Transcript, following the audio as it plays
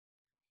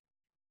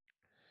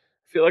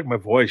feel like my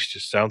voice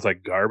just sounds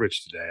like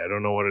garbage today. I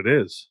don't know what it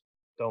is.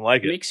 Don't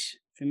like it.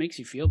 If it makes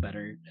you feel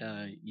better,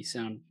 you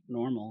sound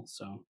normal.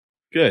 So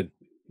Good.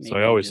 So I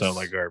maybe always sound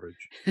like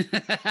garbage.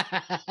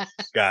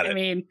 Got it. I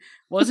mean,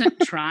 wasn't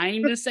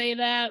trying to say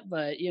that,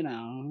 but you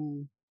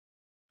know.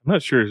 I'm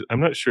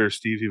not sure.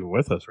 Steve's even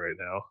with us right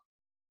now.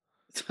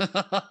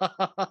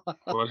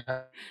 What?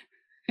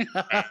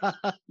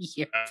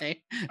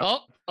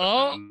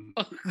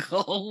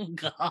 Oh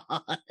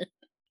God!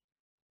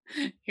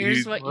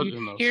 Here's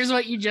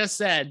what you just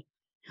said.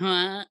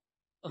 And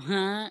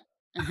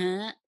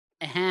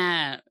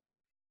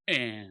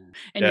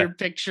your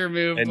picture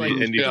moved and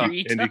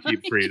three and you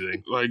keep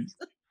freezing. Like,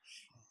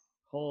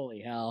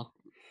 holy hell!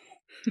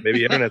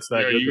 Maybe internet's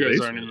not good. You guys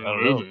aren't even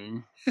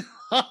moving.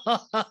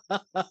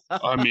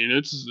 I mean,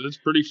 it's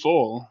pretty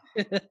full.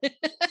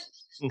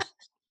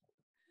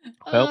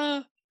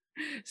 Well,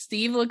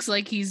 Steve looks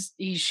like he's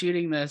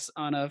shooting this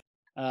on a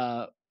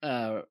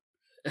a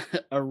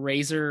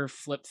Razr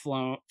flip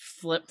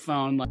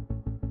phone. Like.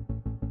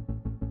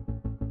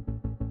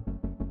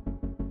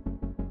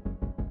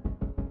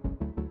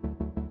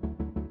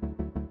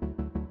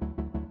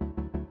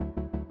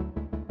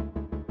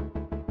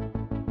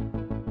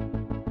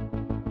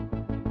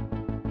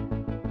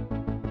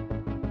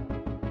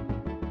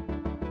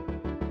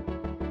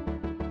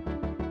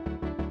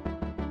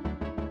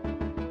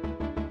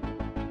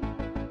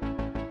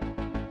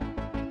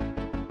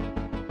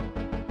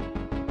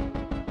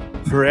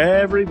 For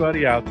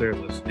everybody out there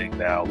listening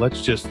now,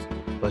 let's just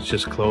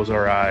close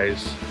our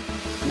eyes.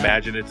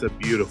 Imagine it's a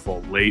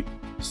beautiful late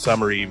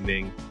summer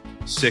evening,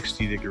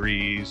 60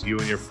 degrees. You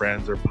and your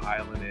friends are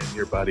piling in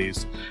your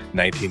buddy's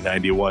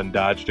 1991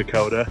 Dodge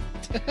Dakota,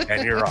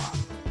 and you're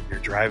off. You're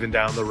driving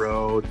down the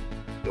road.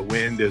 The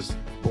wind is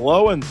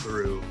blowing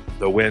through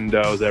the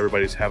windows.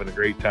 Everybody's having a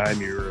great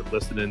time. You're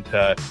listening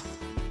to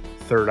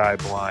Third Eye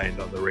Blind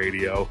on the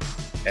radio,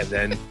 and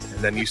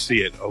then you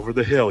see it over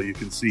the hill. You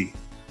can see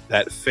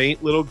that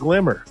faint little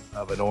glimmer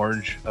of an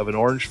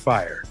orange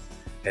fire,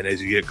 and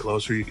as you get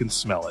closer, you can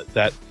smell it.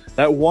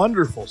 That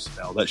wonderful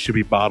smell that should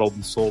be bottled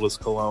and sold as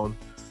cologne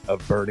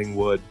of burning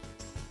wood.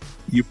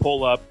 You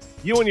pull up.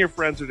 You and your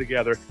friends are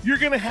together. You're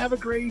gonna have a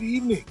great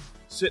evening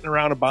sitting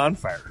around a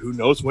bonfire. Who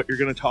knows what you're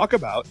gonna talk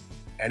about?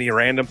 Any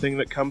random thing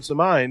that comes to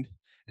mind,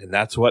 and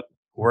that's what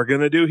we're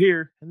gonna do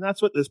here, and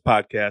that's what this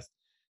podcast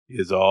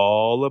is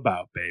all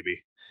about,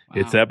 baby. Wow.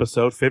 It's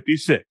episode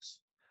 56.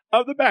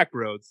 Of the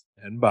Backroads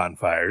and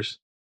Bonfires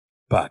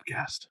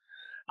podcast.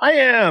 I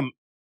am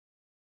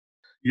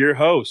your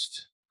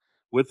host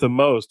with the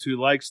most, who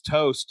likes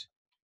toast,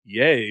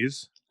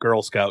 yays,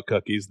 Girl Scout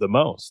cookies the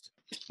most.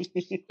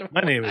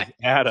 My name is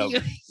Adam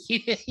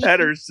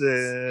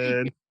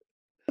Pedersen.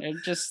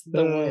 I'm just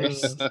the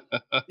worst.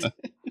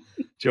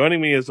 Joining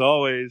me as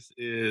always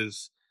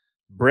is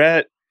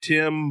Brett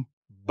Tim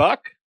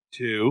Buck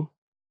to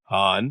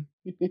Han.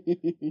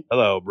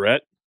 Hello,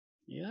 Brett.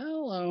 Yeah,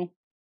 hello.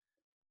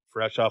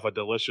 Fresh off a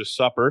delicious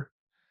supper.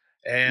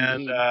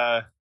 And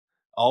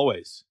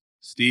always,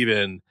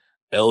 Stephen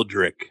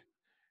Eldrick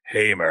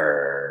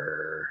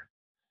Hamer.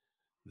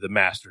 The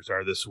Masters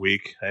are this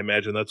week. I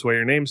imagine that's why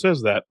your name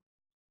says that.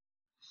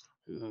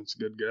 That's a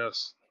good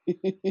guess.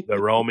 The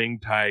roaming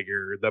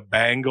tiger, the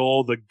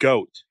Bengal, the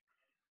goat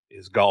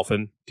is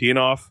golfing, teeing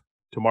off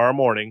tomorrow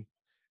morning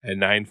at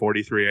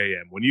 9:43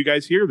 a.m. When you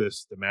guys hear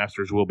this, the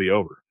Masters will be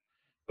over.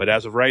 But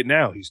as of right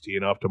now, he's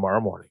teeing off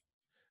tomorrow morning,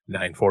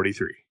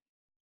 9:43.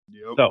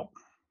 Yep. So,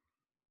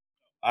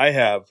 I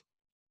have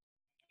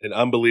an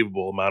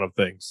unbelievable amount of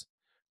things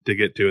to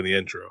get to in the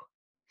intro.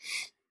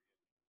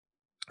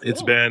 Cool.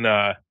 It's been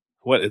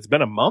it's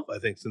been a month, I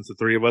think, since the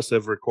three of us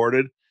have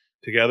recorded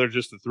together.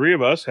 Just the three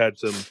of us. Had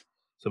some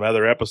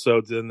other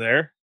episodes in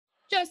there.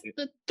 Just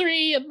the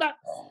three of us.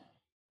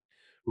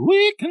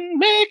 We can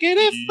make it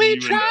if we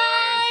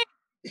try.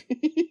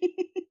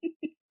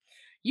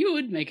 You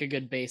would make a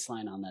good bass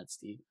line on that,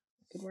 Steve.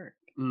 Good work.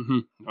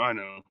 Mm-hmm. I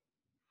know.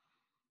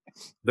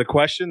 The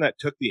question that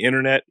took the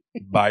internet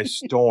by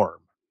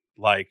storm,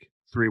 like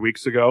 3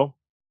 weeks ago.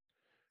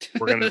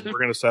 We're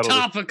gonna settle.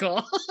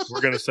 Topical. We're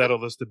gonna settle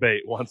this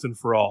debate once and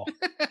for all.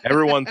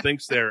 Everyone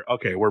thinks they're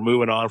okay. We're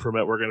moving on from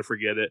it. We're gonna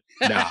forget it.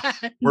 Nah,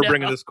 we're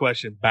bringing this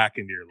question back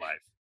into your life.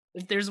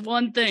 If there's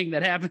one thing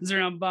that happens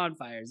around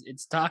bonfires,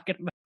 it's talking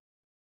about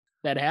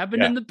that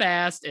happened in the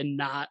past and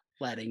not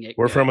letting it.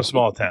 We're from a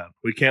small town.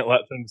 We can't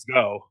let things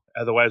go,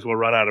 otherwise we'll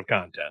run out of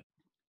content.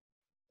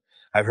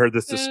 I've heard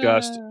this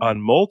discussed on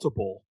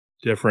multiple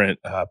different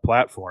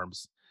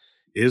platforms.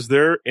 Is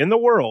there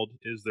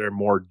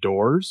more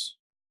doors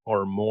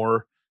or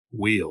more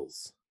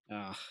wheels?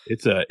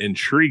 It's an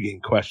intriguing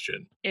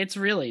question. It's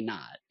really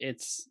not.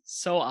 It's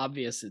so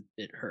obvious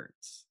it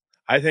hurts.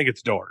 I think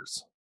it's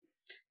doors.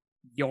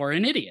 You're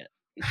an idiot.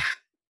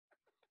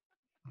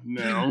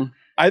 No.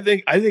 I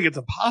think it's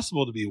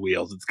impossible to be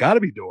wheels. It's got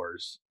to be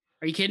doors.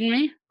 Are you kidding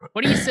me?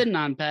 What are you sitting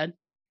on, Ped?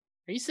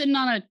 Are you sitting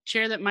on a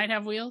chair that might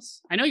have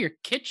wheels? I know your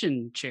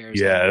kitchen chairs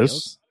have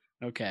wheels.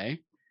 Okay.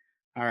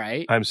 All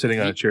right. I'm sitting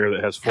on a chair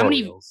that has four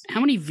wheels. How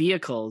many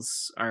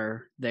vehicles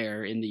are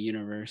there in the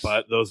universe?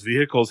 But those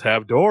vehicles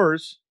have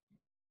doors.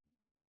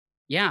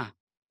 Yeah.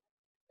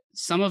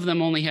 Some of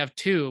them only have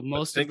two.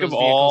 Most of Think those of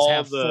vehicles all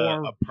have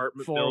the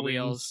apartment four buildings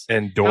wheels.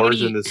 and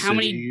doors in the how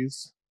many-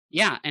 cities.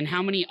 Yeah, and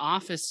how many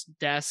office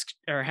desks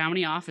or how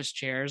many office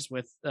chairs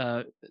with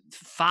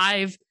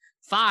five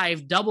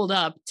doubled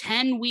up,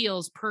 10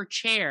 wheels per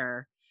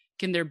chair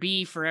can there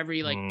be for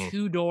every like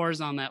two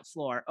doors on that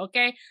floor?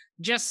 Okay,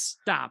 just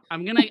stop.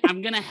 I'm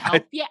gonna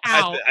help you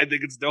out. I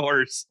think it's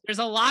doors. There's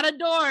a lot of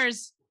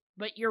doors,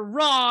 but you're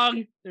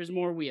wrong. There's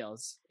more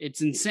wheels.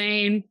 It's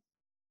insane.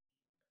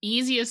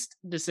 Easiest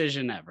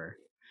decision ever.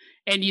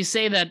 And you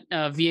say that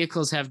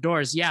vehicles have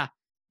doors. Yeah.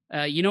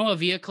 You know a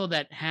vehicle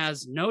that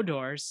has no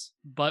doors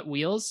but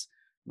wheels?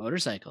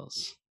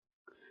 Motorcycles.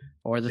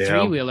 Or the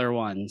three-wheeler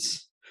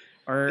ones.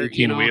 Or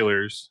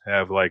 18-wheelers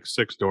have like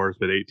 6 doors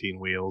but 18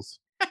 wheels.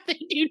 They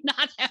do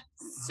not have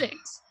 6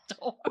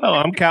 doors. Well,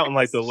 I'm counting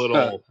like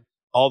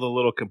all the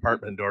little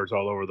compartment doors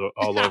all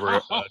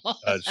over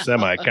a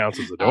semi counts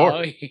as a door.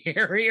 Oh,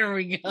 here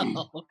we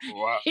go.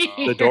 Wow.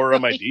 The door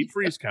on my deep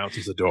freeze counts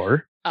as a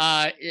door.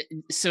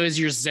 So is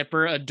your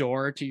zipper a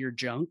door to your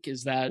junk?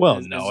 Is that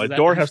a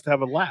door has to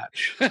have a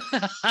latch.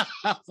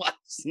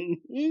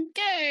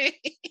 Okay.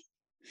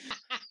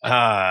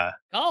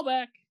 Call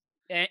back.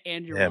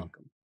 And you're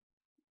welcome.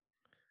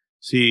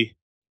 See,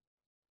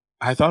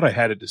 I thought I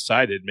had it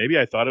decided. Maybe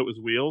I thought it was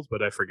wheels,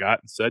 but I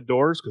forgot and said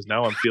doors because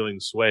now I'm feeling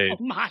swayed.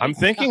 I'm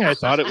thinking I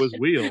thought it was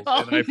wheels,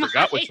 and I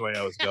forgot which way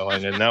I was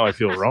going, and now I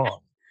feel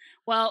wrong.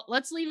 Well,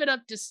 let's leave it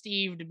up to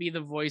Steve to be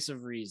the voice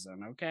of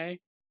reason, okay?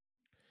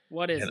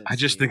 What is it? I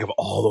just think of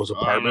all those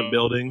apartment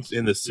buildings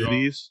in the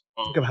cities.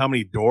 Think of how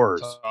many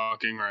doors.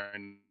 Talking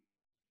right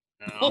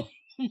now. Oh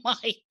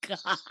my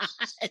God.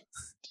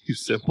 You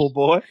simple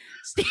boy.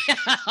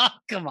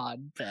 Come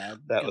on, Pat.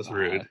 That was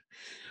rude.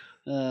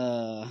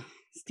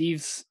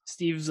 Steve's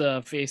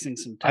facing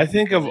some. I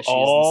think of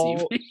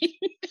all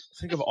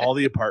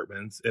the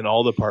apartments in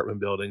all the apartment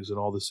buildings in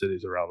all the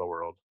cities around the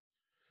world.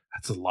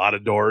 That's a lot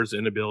of doors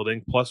in a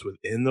building. Plus,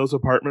 within those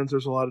apartments,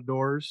 there's a lot of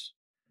doors.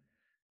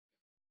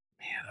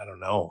 Man, I don't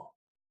know.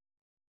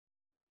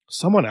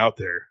 Someone out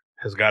there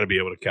has got to be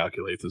able to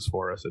calculate this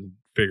for us and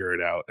figure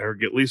it out, or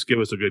at least give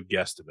us a good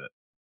guesstimate.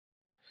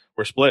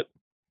 We're split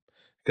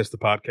because the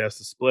podcast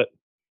is split.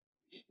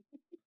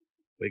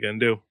 What are you gonna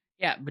do?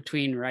 Yeah,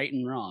 between right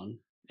and wrong,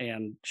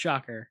 and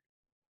shocker.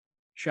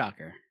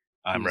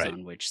 I'm right.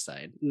 On which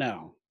side?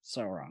 No,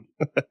 so wrong.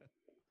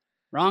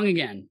 Wrong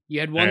again. You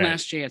had one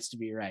last chance to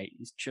be right.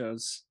 You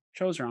chose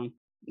wrong.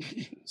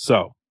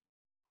 So,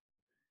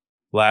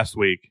 last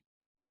week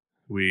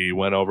we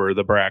went over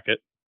the bracket,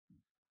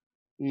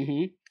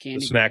 the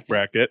snack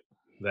bracket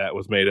that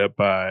was made up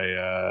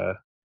by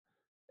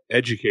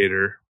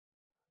educator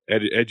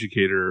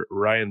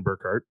Ryan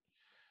Burkhart.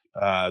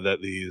 That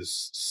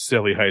these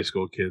silly high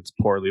school kids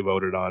poorly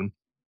voted on.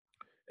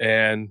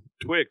 And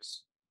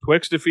Twix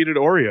defeated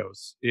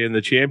Oreos in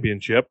the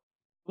championship.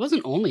 It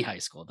wasn't only high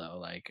school though.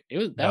 Like it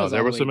was.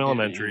 There was some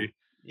elementary.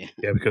 Yeah,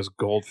 because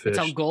Goldfish.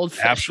 That's how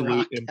Goldfish.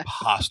 Absolute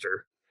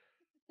imposter.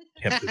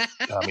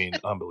 I mean,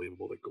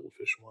 unbelievable that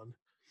Goldfish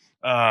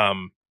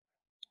won.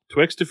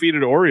 Twix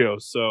defeated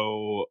Oreos.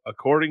 So,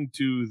 according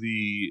to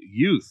the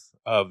youth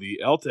of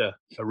the Alta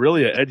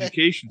Aurelia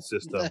education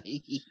system,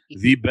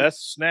 the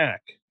best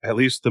snack, at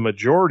least the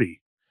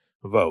majority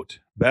vote,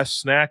 best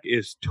snack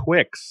is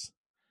Twix.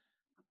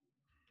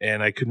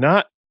 And I could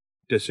not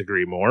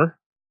disagree more,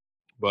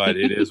 but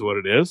it is what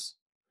it is.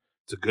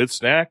 It's a good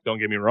snack, don't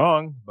get me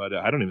wrong, but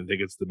I don't even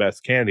think it's the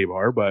best candy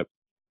bar. But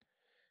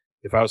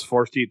if I was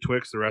forced to eat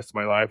Twix the rest of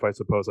my life, I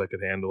suppose I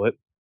could handle it.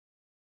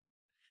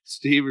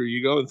 Steve, are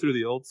you going through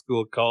the old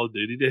school Call of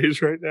Duty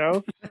days right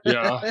now?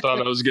 Yeah, I thought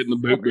I was getting the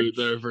boot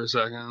there for a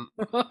second.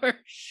 For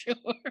sure.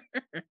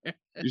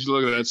 You should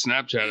look at that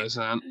Snapchat I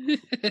sent.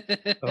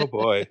 Oh,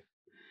 boy.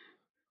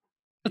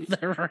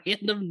 The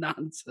random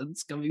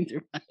nonsense coming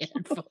through my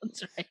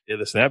headphones right Yeah,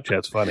 the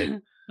Snapchat's funny.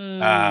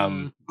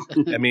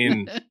 I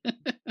mean,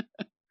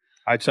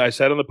 I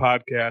said on the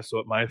podcast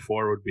what my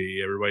 4 would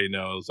be. Everybody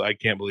knows I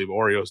can't believe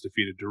Oreos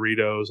defeated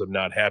Doritos. I'm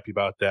not happy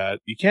about that.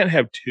 You can't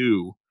have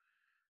two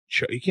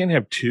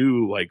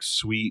like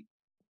sweet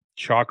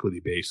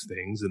chocolatey based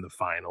things in the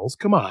finals.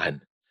 Come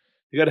on.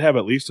 You got to have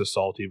at least a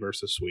salty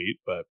versus sweet.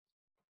 But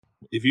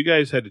if you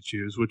guys had to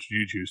choose, which would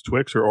you choose,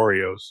 Twix or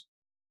Oreos?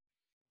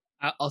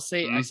 I'll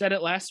say, I said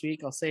it last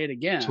week. I'll say it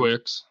again.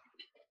 Twix.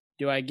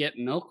 Do I get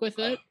milk with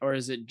it, or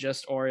is it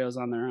just Oreos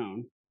on their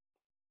own?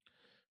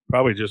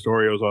 Probably just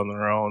Oreos on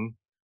their own.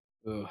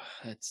 Ooh,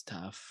 that's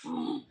tough.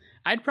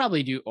 I'd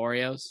probably do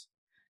Oreos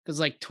because,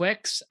 like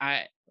Twix,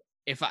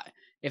 if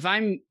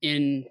I'm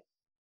in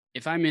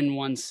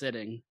one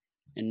sitting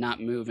and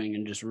not moving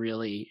and just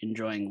really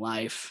enjoying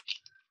life,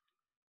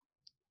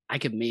 I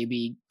could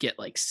maybe get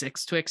like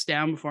 6 Twix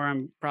down before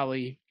I'm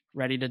probably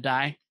ready to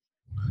die.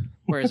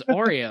 Whereas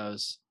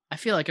Oreos, I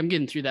feel like I'm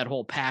getting through that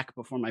whole pack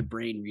before my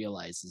brain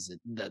realizes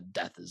that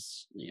death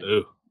is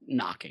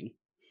knocking.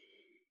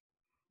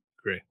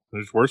 Great.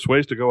 There's worse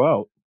ways to go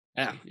out.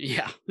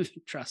 Yeah,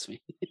 trust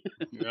me.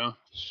 Yeah,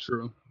 it's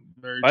true.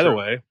 Very By true. the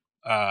way,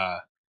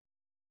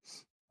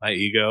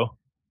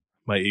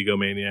 my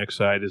egomaniac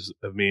side is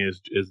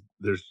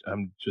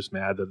I'm just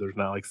mad that there's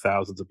not like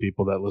thousands of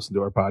people that listen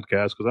to our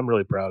podcast because I'm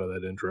really proud of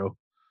that intro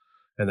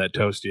and that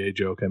toastier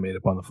joke I made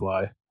up on the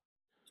fly.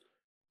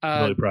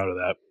 I'm really proud of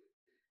that.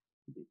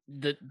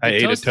 The I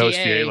ate a toastier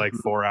toastier like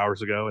 4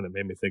 hours ago, and it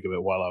made me think of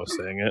it while I was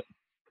saying it.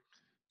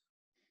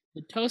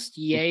 The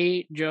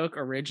toastier joke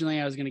originally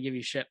I was going to give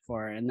you shit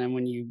for, and then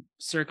when you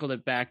circled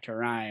it back to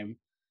rhyme,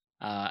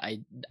 I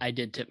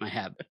did tip my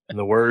hat. In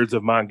the words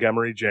of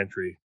Montgomery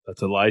Gentry,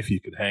 that's a life you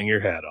could hang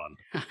your hat on.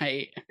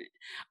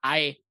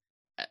 I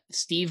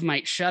Steve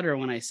might shudder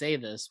when I say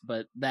this,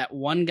 but that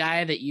one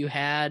guy that you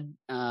had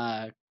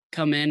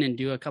come in and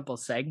do a couple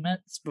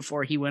segments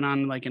before he went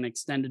on like an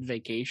extended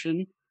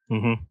vacation,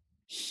 Mm-hmm.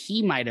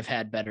 he might have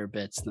had better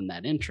bits than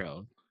that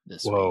intro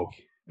this Whoa.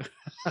 week.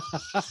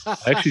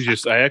 I actually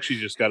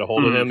just got a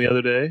hold of him the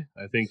other day.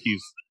 I think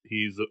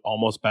he's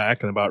almost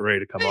back and about ready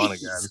to come on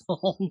again. He's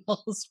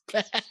almost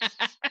back.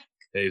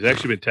 Yeah, he's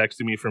actually been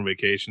texting me from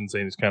vacation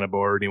saying he's kind of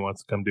bored and he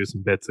wants to come do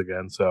some bits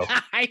again. So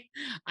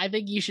I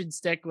think you should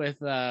stick with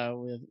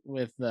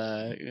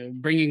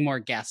bringing more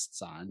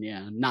guests on.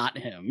 Yeah, not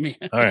him.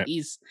 All right.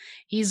 He's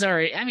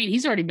already. I mean,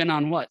 he's already been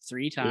on what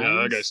 3 times?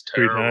 Yeah, that guy's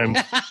 3 terrible.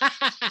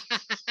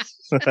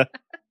 times.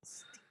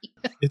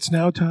 It's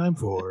now time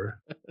for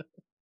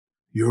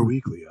your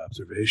weekly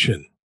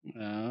observation.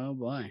 Oh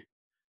boy!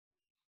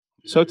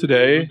 So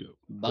today,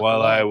 Buckle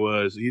while I up.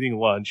 was eating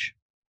lunch,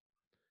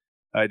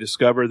 I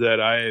discovered that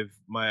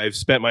I've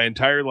spent my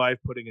entire life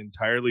putting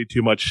entirely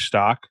too much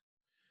stock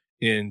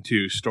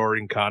into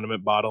storing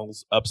condiment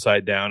bottles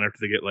upside down after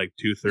they get like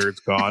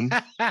 2/3 gone.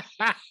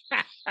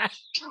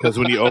 Because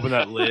when you open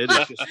that lid,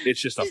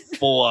 it's just a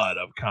flood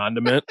of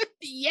condiment.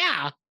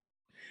 Yeah.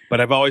 But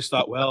I've always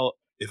thought, well,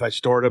 if I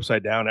store it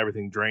upside down,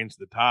 everything drains to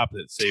the top,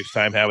 and it saves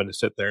time having to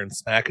sit there and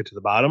smack it to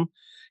the bottom.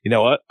 You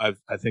know what? I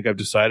think I've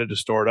decided to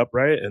store it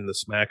upright, and the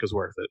smack is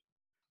worth it.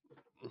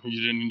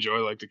 You didn't enjoy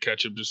like the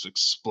ketchup just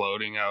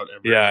exploding out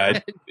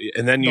everywhere. Yeah,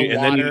 and then you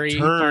watery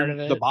part turn of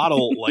it. the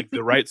bottle like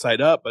the right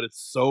side up, but it's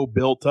so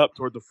built up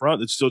toward the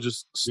front, it's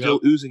still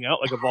oozing out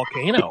like a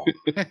volcano.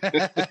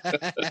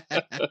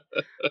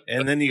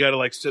 And then you got to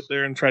like sit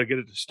there and try to get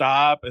it to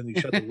stop, and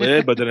you shut the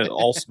lid, but then it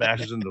all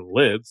smashes into the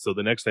lid. So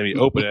the next time you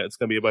open it, it's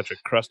going to be a bunch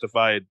of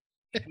crustified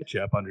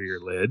ketchup under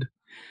your lid.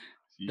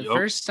 The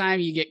first time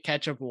you get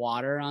ketchup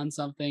water on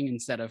something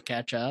instead of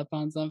ketchup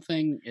on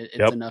something, it's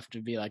Yep. enough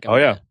to be like, Oh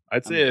yeah,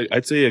 I'm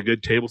I'd say a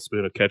good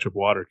tablespoon of ketchup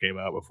water came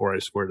out before I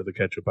squirted the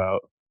ketchup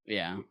out.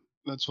 yeah.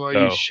 That's why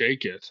So, you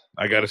shake it.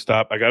 I got to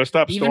stop Even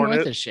storing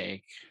with it. a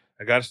shake.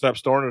 I got to stop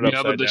storing it Yeah,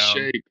 upside but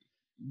down.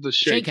 the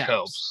shake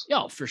helps.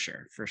 Oh, for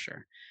sure.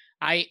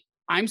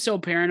 I'm so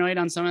paranoid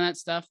on some of that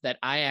stuff that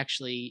I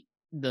actually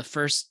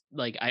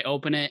I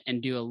open it and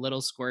do a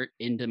little squirt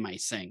into my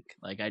sink.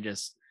 Like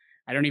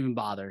I don't even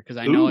bother because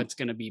I know Ooh. it's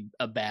gonna be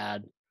a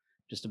bad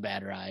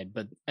ride.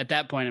 But at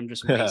that point, I'm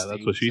just Yeah, wasting.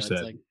 that's what she So said.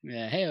 it's like,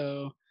 yeah,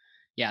 hey-o.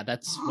 Yeah,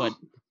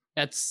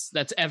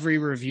 that's every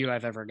review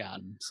I've ever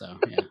gotten. So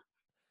yeah,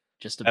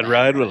 just a I'd bad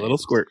ride with a little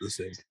squirt in the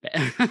sink.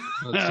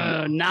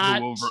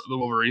 Not The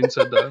Wolverine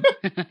said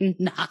that.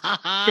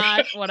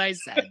 not what I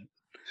said.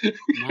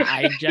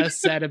 I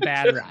just said a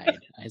bad ride.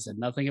 I said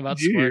nothing about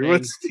Did you hear squirting.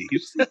 what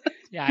Steve said?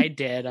 Yeah, I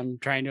did. I'm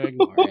trying to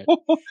ignore it.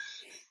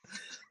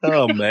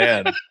 Oh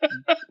man!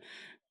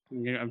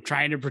 I'm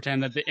trying to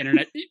pretend that the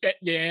internet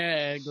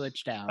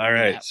glitched out. All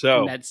right, and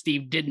so- that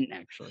Steve didn't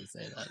actually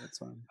say that. That's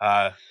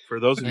fine. For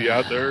those of you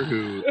out there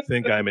who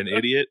think I'm an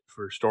idiot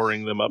for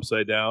storing them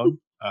upside down,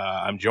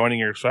 I'm joining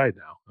your side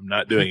now. I'm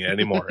not doing it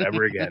anymore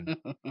ever again.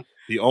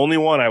 The only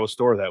one I will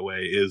store that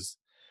way is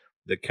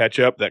the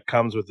ketchup that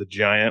comes with the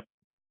giant,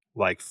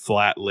 like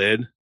flat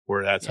lid,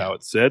 where that's how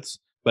it sits.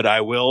 But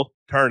I will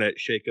turn it,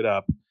 shake it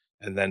up,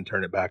 and then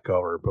turn it back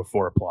over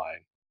before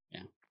applying.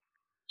 Yeah.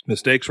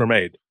 Mistakes were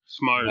made.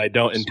 Smart. I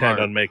don't intend Smart.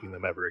 on making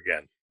them ever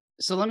again.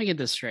 So let me get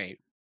this straight.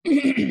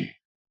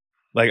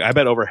 Like I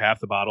bet over half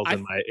the bottles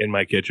in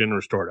my kitchen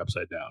are stored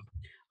upside down.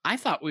 I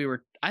thought we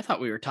were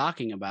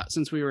talking about,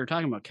 since we were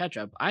talking about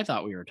ketchup, I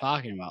thought we were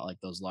talking about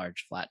like those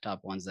large flat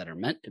top ones that are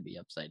meant to be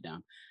upside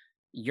down.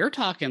 You're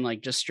talking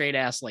like just straight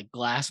ass like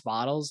glass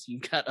bottles you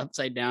cut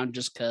upside down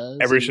just cause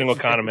Every single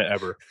condiment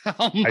ever.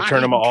 Oh I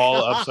turn them all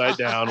God. upside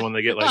down when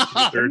they get like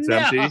 2/3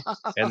 empty,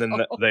 and then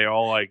they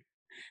all like,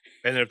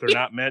 and if they're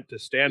not meant to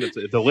stand, if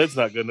the lid's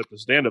not good enough to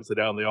stand upside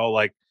down, they all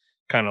like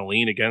kind of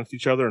lean against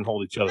each other and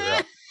hold each other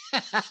up.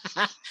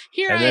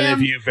 Here And I then am.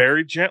 if you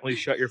very gently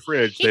shut your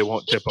fridge, they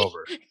won't tip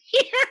over.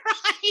 Here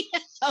I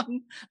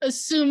am,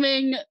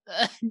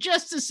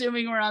 just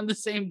assuming we're on the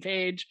same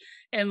page,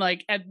 and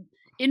like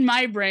in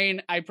my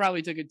brain, I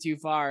probably took it too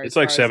far. It's as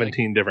like far as,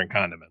 17 different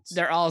condiments.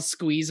 they're all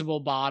squeezable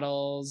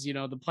bottles,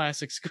 the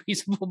plastic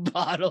squeezable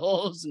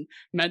bottles, and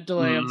meant to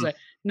lay upside.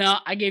 No,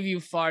 I gave you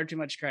far too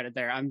much credit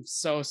there. I'm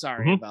so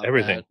sorry about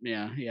everything.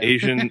 that. Yeah.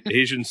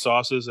 Asian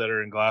sauces that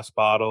are in glass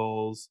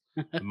bottles,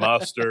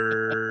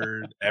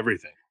 mustard,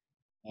 everything.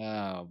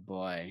 Oh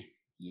boy.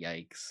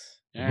 Yikes.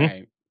 All Mhm.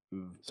 right.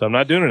 So I'm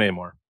not doing it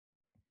anymore.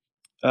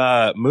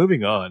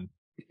 Moving on.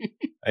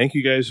 I think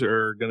you guys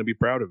are going to be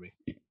proud of me.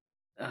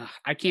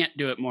 I can't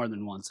do it more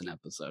than once an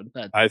episode.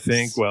 I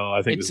think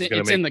this is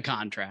going to make in the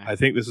contract. I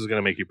think this is going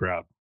to make you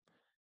proud.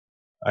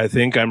 I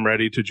think I'm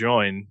ready to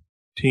join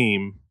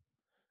Team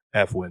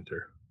F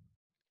Winter.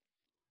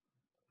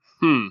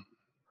 I'll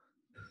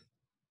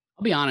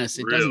be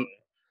honest, Really?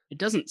 it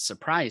doesn't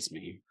surprise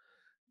me.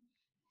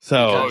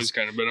 So you've always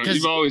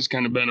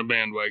kind of been a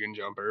bandwagon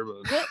jumper,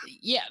 but well,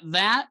 yeah,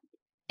 that,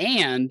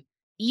 and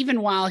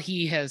even while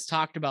he has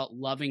talked about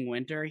loving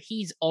winter,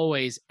 he's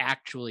always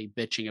actually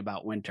bitching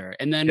about winter.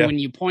 And then when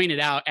you point it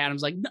out,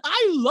 Adam's like,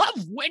 I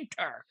love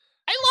winter.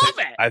 I love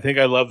it. I think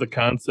I love the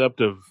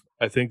concept of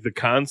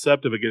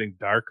it getting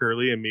dark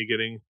early and me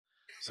getting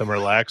some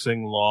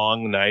relaxing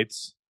long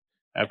nights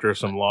after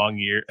some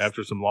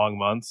long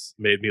months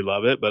made me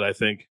love it. But I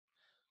think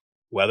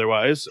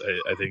weather-wise,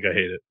 I think I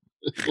hate it.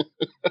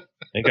 I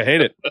think I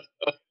hate it.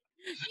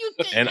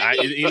 And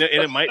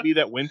it might be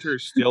that winter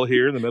is still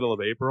here in the middle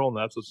of April, and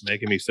that's what's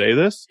making me say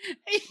this.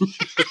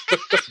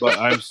 But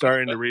I'm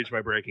starting to reach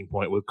my breaking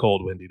point with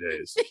cold, windy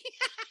days.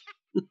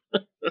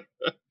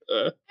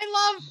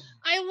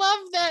 I love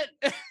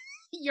that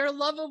your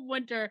love of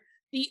winter,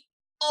 the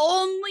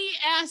only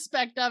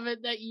aspect of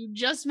it that you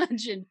just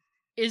mentioned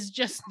is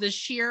just the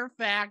sheer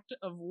fact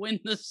of when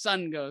the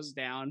sun goes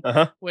down,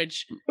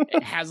 which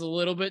has a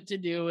little bit to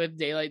do with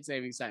daylight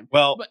savings time.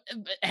 Well, but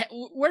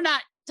we're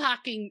not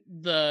talking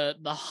the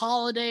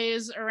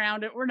holidays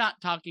around it. We're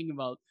not talking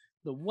about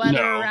the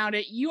weather around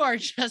it. You are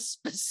just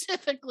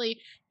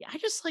specifically, I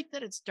just like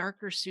that it's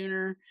darker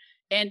sooner.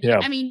 And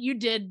I mean, you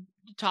did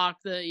talk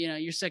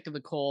you're sick of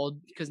the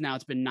cold because now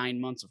it's been 9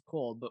 months of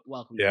cold, but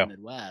welcome to the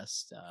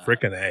Midwest.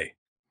 Frickin' A.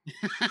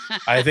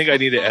 I think I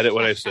need to edit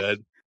what I said.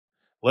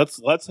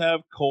 Let's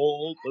have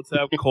cold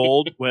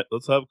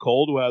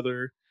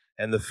weather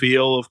and the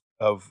feel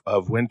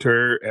of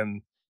winter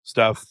and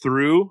stuff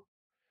through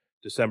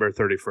December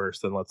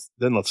 31st.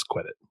 Then let's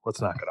quit it. Let's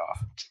knock it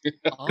off.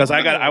 Because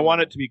I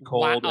want it to be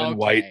cold and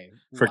white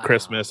for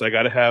Christmas. I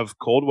got to have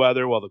cold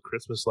weather while the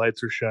Christmas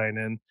lights are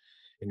shining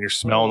and you're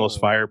smelling those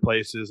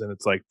fireplaces and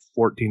it's like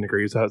 14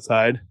 degrees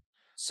outside.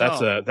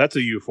 So, that's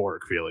a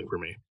euphoric feeling for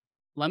me.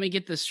 Let me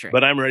get this straight.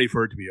 But I'm ready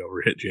for it to be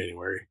over. Hit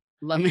January.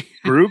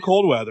 Screw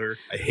cold weather.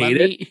 I hate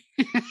it.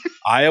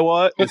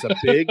 Iowa is a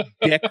big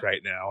dick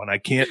right now, and I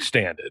can't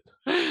stand it.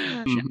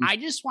 I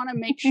just want to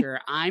make sure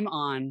I'm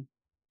on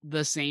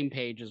the same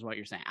page as what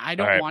you're saying. I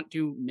don't want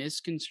to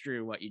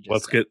misconstrue what you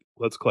just said.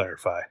 Let's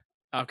clarify.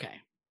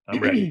 Okay. I'm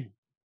ready.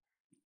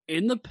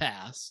 In the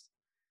past,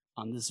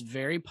 on this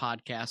very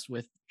podcast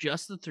with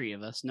just the three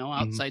of us, no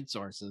outside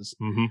sources,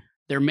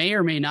 there may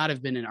or may not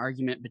have been an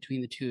argument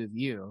between the two of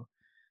you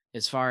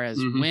as far as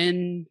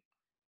when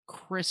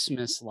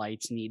Christmas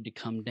lights need to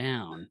come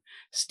down.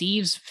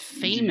 Steve's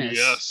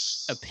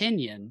famous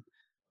opinion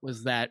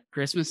was that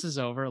Christmas is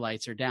over,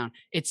 lights are down.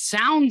 It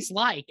sounds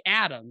like,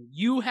 Adam,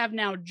 you have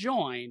now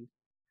joined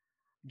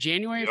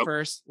January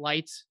 1st,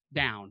 lights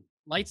down,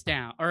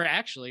 or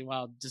actually,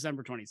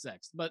 December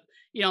 26th. But,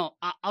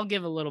 I'll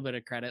give a little bit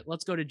of credit.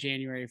 Let's go to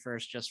January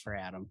 1st just for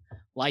Adam.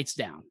 Lights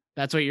down.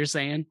 That's what you're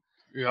saying?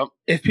 Yep.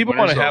 If people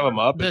want to have them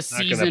up, it's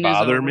not going to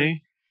bother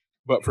me.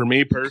 But for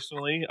me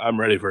personally, I'm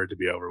ready for it to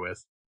be over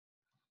with.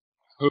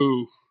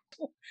 Ooh,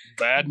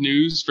 bad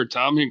news for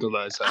Tom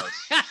Hinkledye's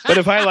house. But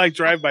if I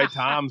drive by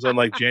Tom's on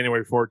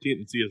January 14th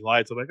and see his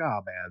lights, I'm like,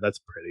 oh man, that's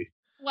pretty.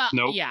 Well,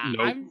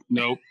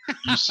 Nope.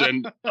 You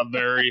send a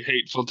very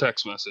hateful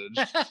text message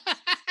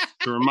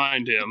to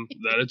remind him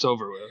that it's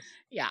over with.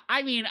 Yeah,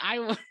 I mean,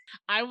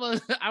 I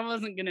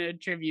wasn't gonna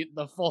attribute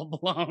the full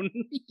blown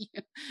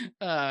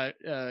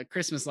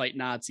Christmas light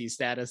Nazi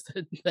status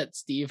that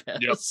Steve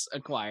has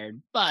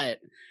acquired, but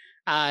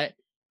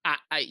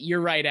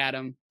you're right,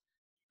 Adam.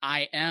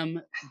 I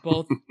am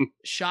both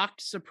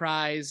shocked,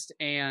 surprised,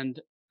 and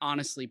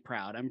honestly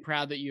proud. I'm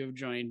proud that you have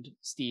joined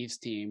Steve's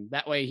team.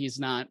 That way, he's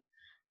not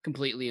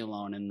completely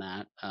alone in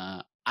that.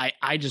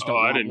 I just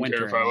don't. I didn't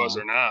care if I was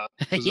or not.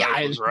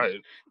 I was right.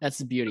 That's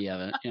the beauty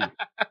of it. Yeah.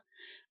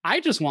 I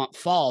just want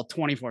fall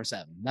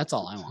 24/7. That's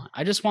all I want.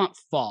 I just want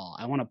fall.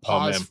 I want to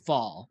pause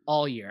fall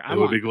all year. It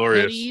would be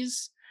glorious.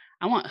 Hoodies.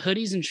 I want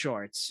hoodies and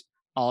shorts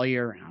all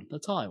year round.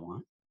 That's all I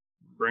want.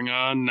 Bring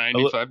on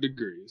 95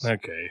 degrees.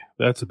 Okay,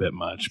 that's a bit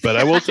much, but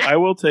I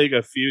will take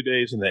a few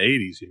days in the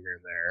 80s here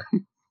and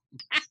there.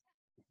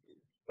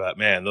 But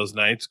man, those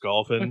nights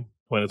golfing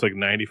when it's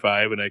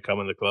 95 and I come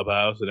in the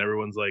clubhouse and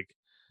everyone's like,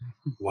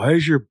 "Why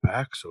is your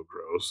back so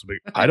gross?"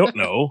 I don't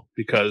know,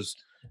 because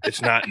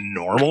it's not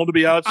normal to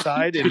be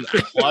outside in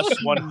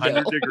plus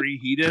 100 degree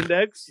heat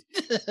index.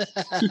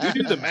 You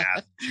do the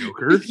math,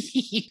 Joker.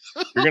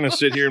 You're gonna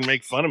sit here and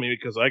make fun of me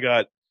because I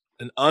got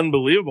an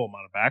unbelievable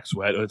amount of back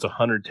sweat. It's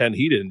 110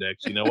 heat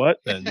index. You know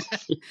what? Then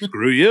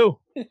screw you.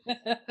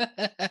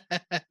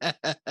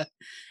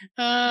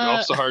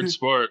 Golf's a hard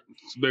sport.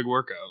 It's a big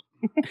workout.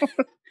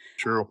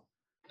 True.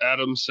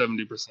 Adam's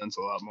 70%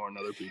 a lot more than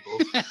other people.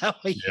 Oh,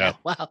 yeah.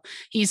 Well,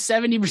 he's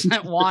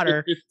 70%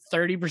 water,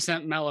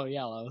 30% mellow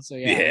yellow. So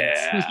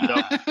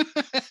Yeah.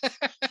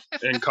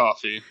 And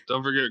coffee.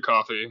 Don't forget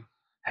coffee.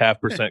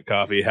 0.5%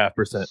 coffee,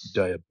 0.5%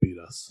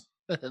 diabetes.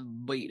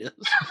 Beat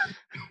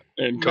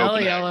And mellow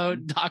Copenhagen. yellow,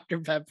 Dr.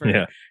 Pepper,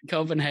 Yeah.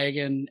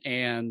 Copenhagen,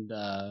 and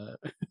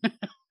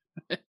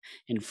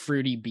and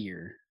fruity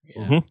beer.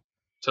 Yeah. Mhm.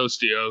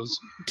 Tostios.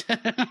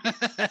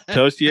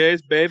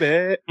 Tostiers,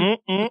 baby.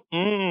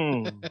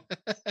 Mm-mm-mm.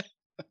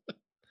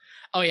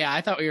 Oh yeah,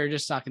 I thought we were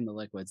just talking the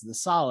liquids. The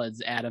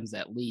solids, Adam's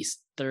at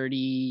least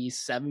 37%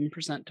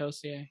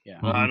 Tostier. Yeah.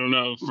 I don't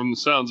know. From the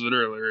sounds of it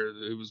earlier,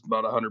 it was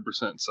about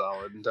 100%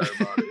 solid entire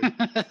body.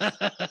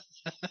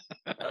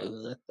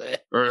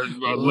 Or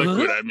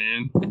liquid, I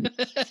mean.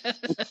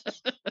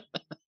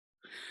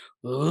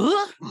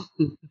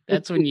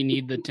 That's when you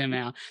need the Tim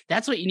Allen.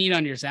 That's what you need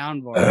on your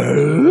soundboard.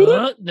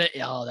 That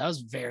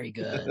was very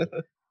good.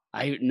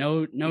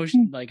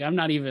 I'm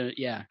not even.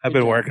 Yeah, I've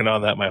been working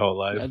on that my whole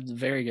life. That's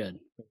very good.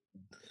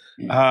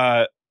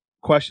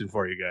 Question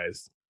for you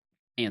guys.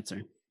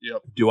 Answer.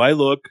 Yep. Do I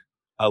look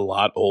a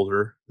lot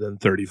older than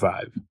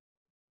 35?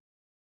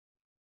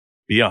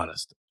 Be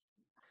honest.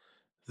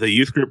 The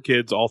youth group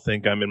kids all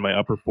think I'm in my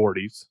upper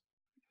 40s.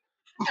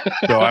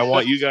 So I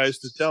want you guys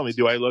to tell me,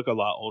 do I look a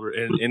lot older?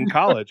 In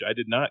college, I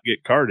did not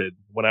get carded.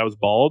 When I was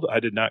bald, I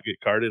did not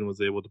get carded and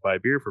was able to buy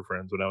beer for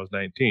friends when I was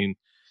 19.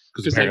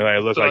 Because apparently I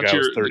looked like I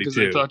was 32. Because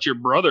they thought your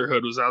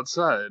brotherhood was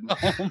outside.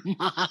 Oh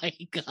my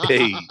God.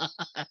 Hey.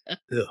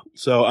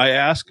 So I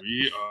ask.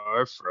 We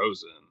are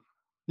frozen.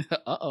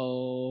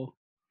 Uh-oh.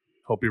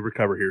 Hope you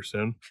recover here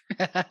soon.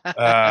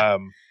 I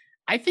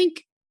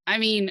think,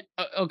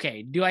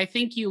 okay. Do I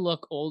think you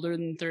look older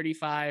than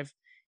 35?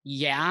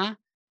 Yeah.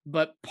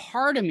 But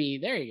part of me,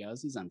 there he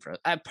goes. He's unfrozen.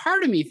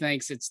 Part of me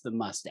thinks it's the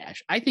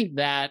mustache. I think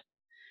that,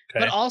 okay.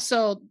 But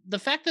also the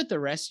fact that the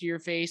rest of your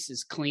face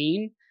is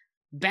clean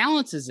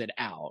balances it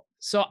out.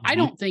 So I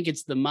don't think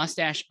it's the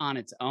mustache on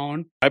its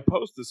own. I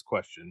posed this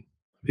question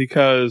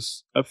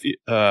because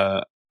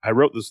I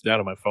wrote this down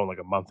on my phone like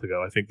a month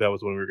ago. I think that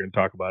was when we were going to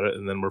talk about it.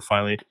 And then we're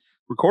finally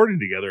recording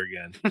together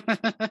again.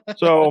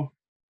 So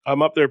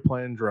I'm up there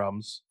playing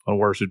drums on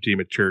worship team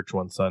at church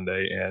one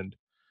Sunday. And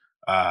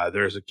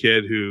there's a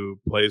kid who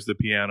plays the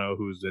piano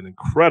who's an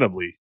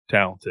incredibly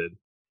talented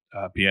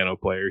piano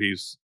player.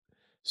 He's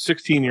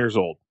 16 years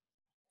old.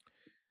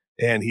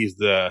 And he's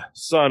the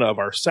son of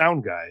our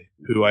sound guy,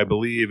 who I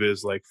believe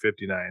is like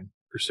 59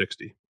 or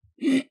 60.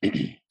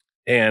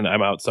 And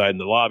I'm outside in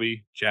the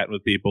lobby chatting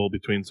with people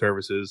between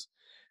services.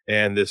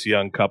 And this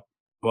young couple,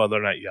 well,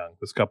 they're not young.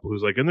 This couple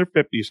who's like in their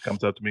 50s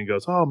comes up to me and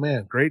goes, "Oh,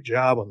 man, great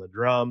job on the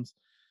drums.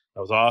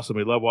 That was awesome.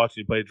 We love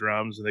watching you play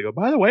drums." And they go,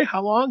 "By the way,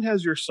 how long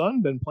has your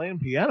son been playing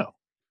piano?"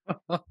 And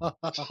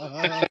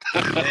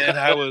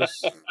I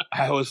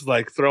was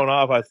like thrown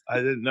off. I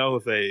didn't know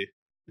if they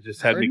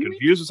just had me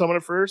confused with someone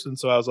at first. And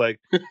so I was like,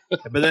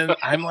 but then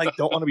I'm like,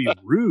 don't want to be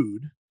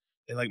rude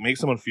and like make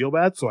someone feel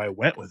bad. So I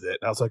went with it.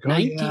 And I was like,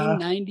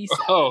 1997.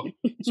 Oh.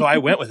 So I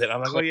went with it.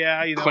 I'm like, oh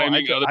yeah, you know,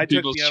 claiming other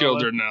people's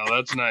children now.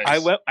 That's nice. I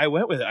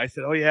went with it. I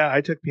said, oh yeah,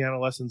 I took piano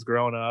lessons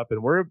growing up,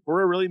 and we're a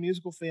really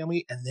musical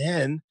family. And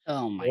then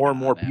more and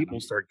more people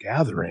start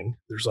gathering.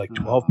 There's like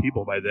 12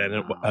 people by then,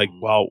 and like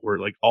while we're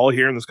like all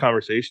here in this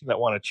conversation that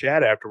want to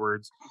chat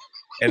afterwards.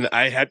 And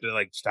I had to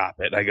like stop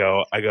it. I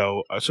go.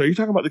 So are you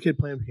talking about the kid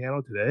playing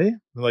piano today?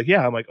 They're like,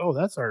 yeah. I'm like, oh,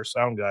 that's our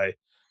sound guy,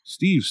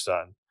 Steve's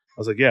son. I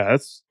was like, yeah,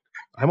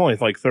 I'm only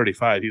like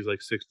 35. He's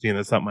like 16.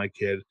 That's not my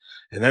kid.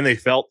 And then they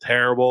felt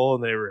terrible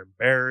and they were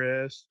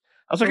embarrassed.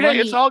 I was like, hey,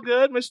 it's all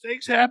good.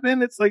 Mistakes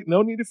happen. It's like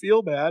no need to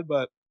feel bad.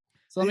 But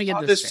so let me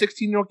get this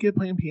 16-year-old kid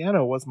playing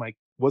piano was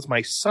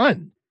my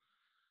son.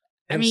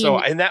 And so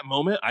in that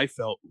moment, I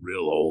felt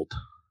real old.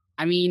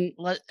 I mean,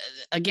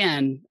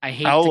 again, I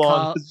hate How to long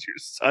call has your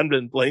son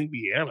been playing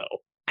piano?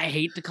 I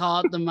hate to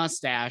call it the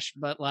mustache,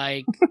 but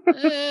like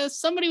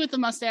somebody with a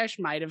mustache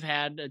might have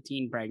had a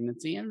teen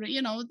pregnancy, and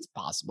you know, it's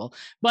possible.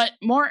 But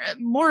more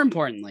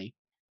importantly,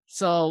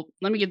 so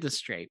let me get this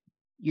straight.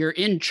 You're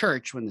in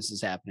church when this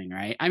is happening,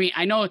 right? I mean,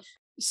 I know.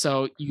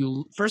 So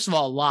you first of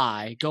all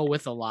go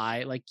with a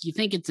lie. Like you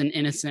think it's an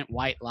innocent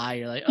white lie.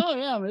 You're like, oh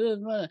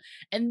yeah,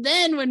 and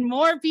then when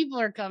more people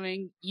are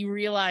coming, you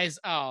realize,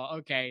 oh,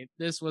 okay,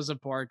 this was a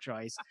poor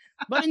choice.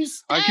 But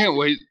instead, I can't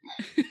wait.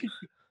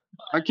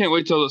 I can't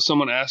wait till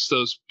someone asks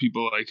those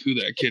people like who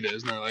that kid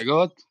is, and they're like,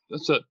 "Oh,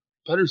 that's that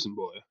Pedersen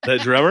boy,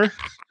 that drummer,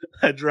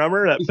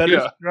 that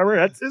Pedersen drummer.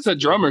 That's his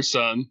drummer's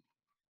son."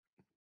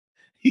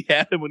 He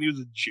had him when he was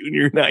a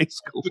junior in high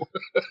school.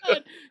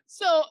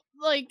 So,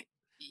 like,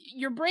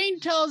 your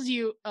brain tells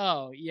you,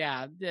 "Oh,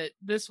 yeah,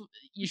 this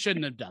you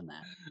shouldn't have done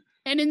that,"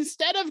 and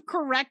instead of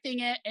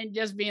correcting it and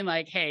just being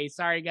like, "Hey,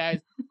 sorry guys,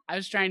 I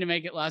was trying to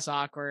make it less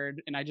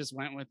awkward, and I just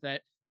went with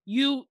it."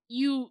 You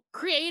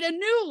create a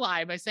new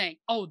lie by saying,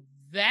 "Oh,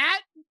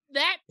 that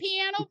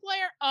piano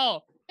player?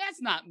 Oh,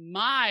 that's not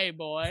my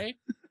boy."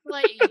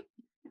 Like,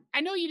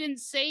 I know you didn't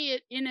say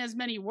it in as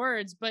many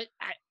words, but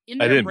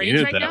in I their didn't mean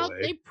brains it right that now,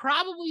 way. they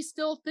probably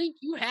still think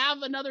you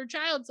have another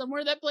child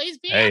somewhere that plays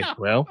Hey, piano.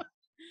 well,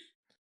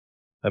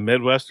 a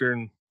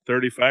Midwestern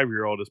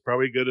 35-year-old is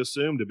probably good to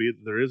assume to be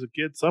that there is a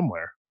kid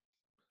somewhere.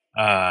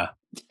 Now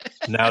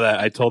that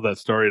I told that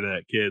story to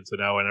that kid, so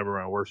now whenever we're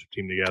on a worship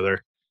team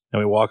together and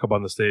we walk up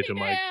on the stage, I'm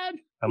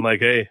like,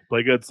 hey,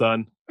 play good,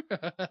 son.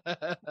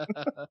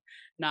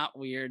 Not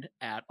weird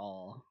at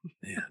all.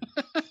 Man.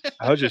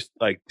 I was just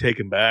like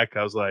taken back.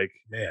 I was like,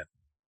 man,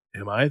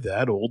 am I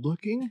that old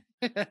looking?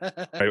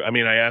 I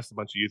mean, I asked a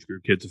bunch of youth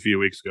group kids a few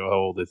weeks ago how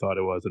old they thought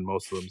it was, and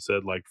most of them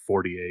said like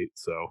 48.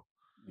 So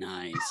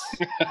nice.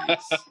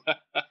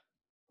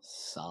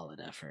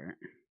 Solid effort.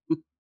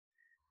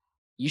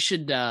 You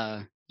should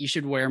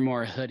wear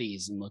more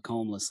hoodies and look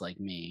homeless like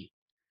me.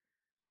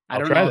 I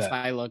don't know if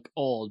I look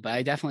old, but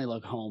I definitely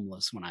look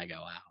homeless when I go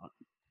out.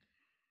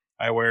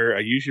 I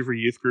usually for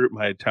youth group,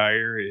 my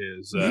attire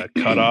is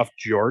cut off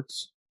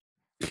jorts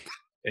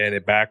and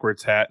a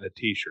backwards hat and a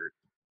t-shirt.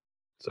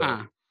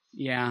 So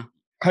yeah.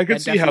 I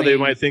could see how they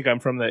might think I'm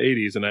from the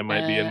 80s and I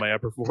might be in my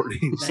upper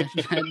 40s.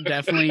 That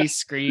definitely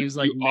screams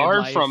like you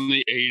are from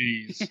the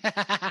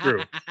 80s.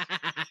 True.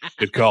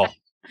 Good call.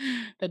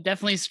 That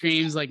definitely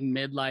screams like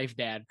midlife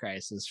dad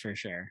crisis for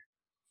sure.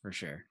 For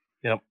sure.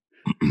 Yep.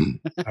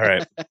 All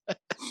right.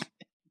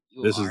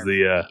 This is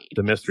the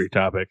mystery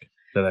topic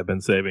that I've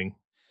been saving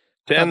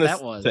to end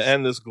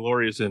this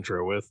glorious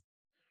intro with.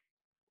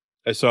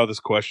 I saw this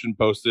question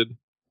posted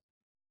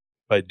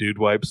by Dude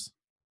Wipes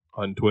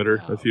on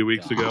Twitter a few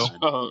weeks ago.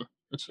 Oh.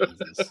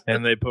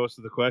 And they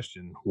posted the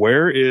question,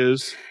 where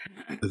is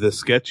the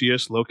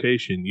sketchiest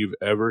location you've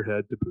ever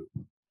had to poop?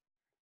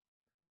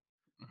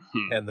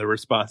 And the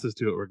responses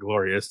to it were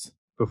glorious.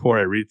 Before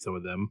I read some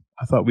of them,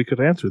 I thought we could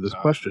answer this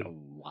question.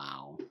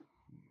 Wow.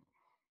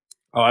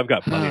 Oh, I've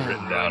got plenty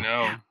written down. I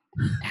know.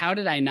 How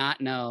did I not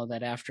know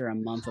that after a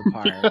month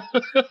apart,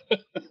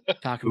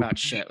 talk about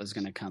shit was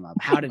going to come up?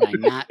 How did I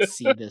not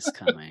see this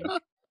coming?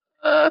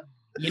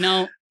 You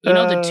know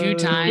the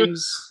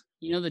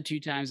two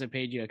times I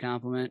paid you a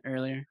compliment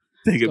earlier.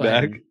 Take it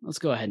back. Let's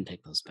go ahead and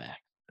take those back.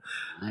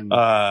 I'm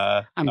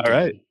all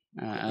good.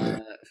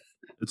 right.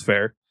 It's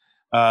fair.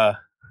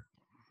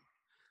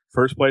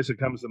 First place that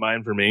comes to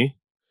mind for me,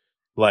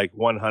 like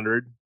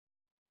 100,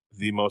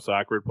 the most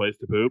awkward place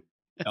to poop,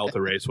 Elta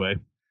Raceway.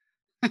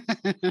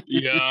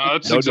 Yeah,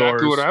 that's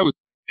exactly what I was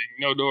thinking.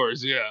 No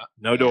doors, yeah.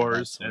 No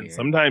doors. And weird.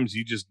 Sometimes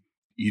you just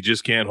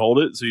can't hold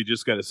it, so you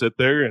just got to sit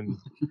there, and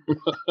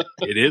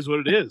it is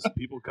what it is.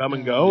 People come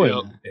and go,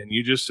 and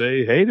you just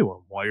say hey to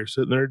them while you're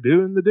sitting there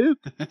doing the do.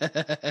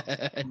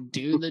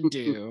 Do the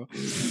do.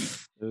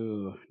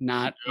 Ooh,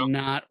 not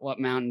what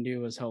Mountain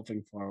Dew was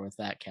hoping for with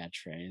that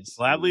catchphrase.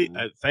 Gladly,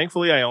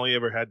 thankfully, I only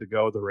ever had to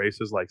go to the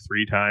races like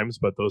 3 times,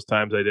 but those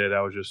times I did,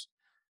 I was just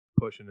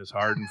pushing as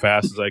hard and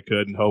fast as I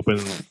could and hoping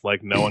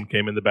like no one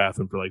came in the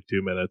bathroom for like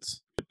 2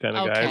 minutes. Kind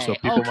of guy, so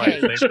people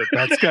might think that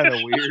that's kind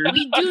of weird.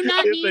 We do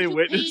not need to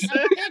paint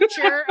a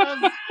picture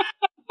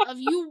of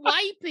you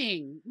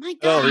wiping. My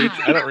God,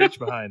 I don't reach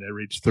behind. I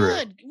reach through.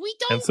 Good. We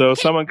don't. And so if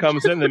someone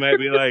comes in, they might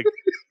be like,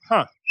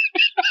 "Huh,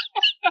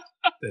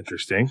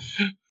 interesting."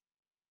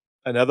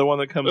 Another one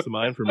that comes to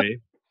mind for me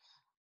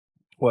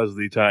was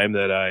the time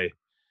that I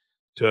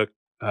took.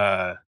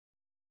 I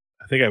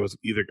think I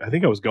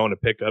was going to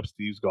pick up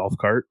Steve's golf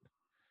cart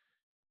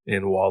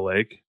in Wall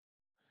Lake.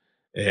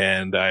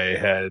 And I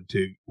had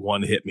to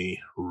one hit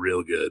me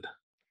real good.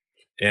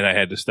 And I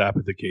had to stop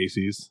at the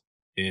Casey's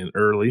in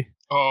early.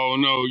 Oh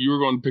no, you were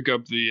going to pick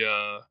up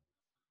the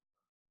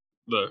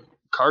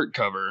cart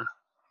cover.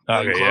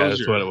 Okay, yeah,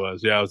 that's what it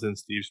was. Yeah, I was in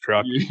Steve's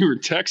truck. You were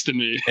texting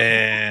me.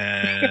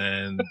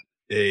 And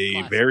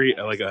a very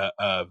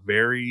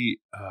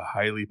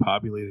highly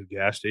populated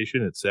gas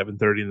station at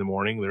 7:30 in the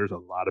morning. There's a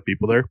lot of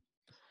people there.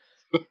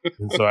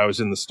 And so I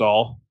was in the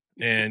stall.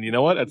 And you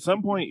know what? At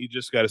some point, you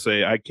just got to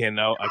say, I can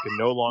no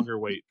longer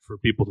wait for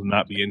people to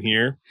not be in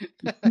here.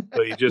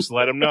 So you just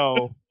let them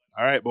know,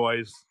 all right,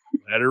 boys,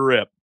 let her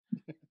rip.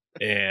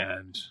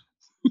 And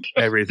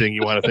everything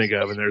you want to think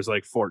of. And there's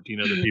like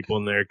 14 other people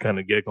in there kind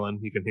of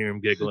giggling. You can hear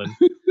them giggling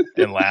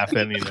and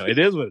laughing. You know, it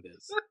is what it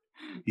is.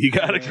 You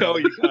got to go.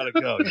 You got to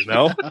go, you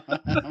know?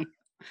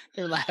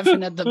 They're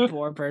laughing at the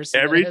poor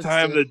person.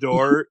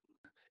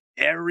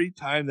 Every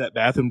time that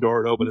bathroom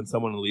door would open and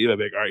someone would leave, I'd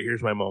be like, all right,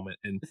 here's my moment.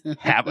 And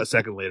half a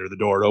second later, the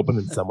door would open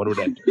and someone would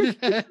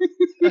enter.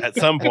 At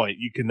some point,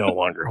 you can no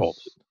longer hold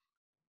it.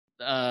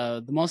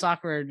 The most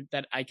awkward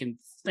that I can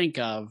think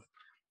of,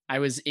 I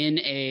was in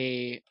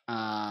a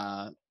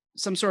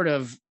some sort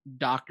of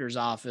doctor's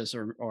office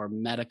or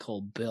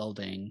medical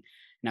building,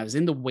 and I was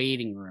in the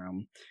waiting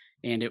room.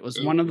 And it was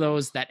one of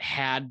those that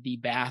had the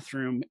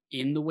bathroom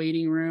in the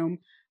waiting room.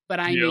 But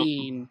I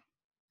mean...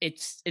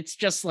 It's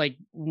just like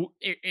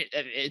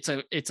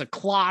it's a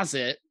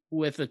closet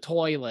with a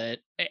toilet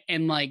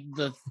and like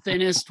the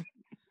thinnest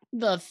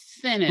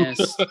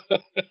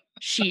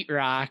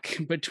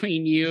sheetrock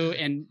between you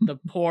and the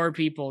poor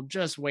people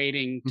just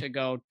waiting to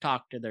go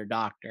talk to their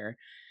doctor.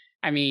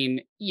 I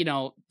mean, you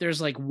know, there's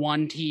like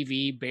one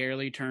TV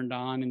barely turned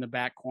on in the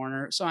back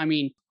corner. So I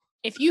mean,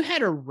 if you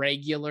had a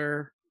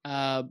regular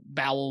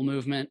bowel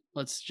movement,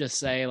 let's just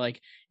say,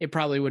 like, it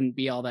probably wouldn't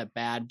be all that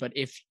bad. But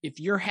if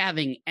you're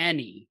having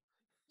any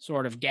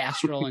sort of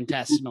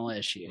gastrointestinal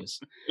issues,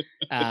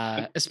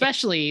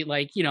 especially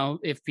like, you know,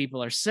 if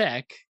people are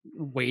sick,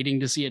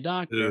 waiting to see a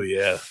doctor. Oh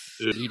yeah.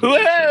 Eat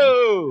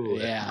Whoa!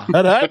 Yeah.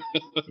 Hut.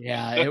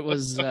 Yeah, it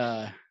was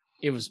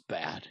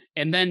bad.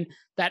 And then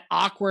that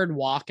awkward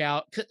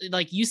walkout,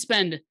 like you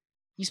spend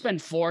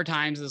 4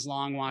 times as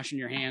long washing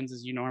your hands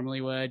as you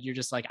normally would. You're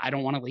just like, I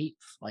don't want to leave.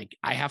 Like,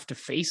 I have to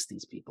face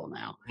these people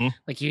now.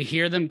 Like, you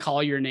hear them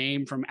call your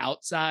name from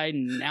outside,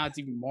 and now it's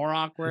even more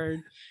awkward.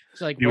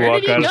 It's like, where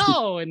did he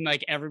go? And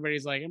like,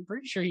 everybody's like, I'm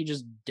pretty sure he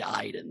just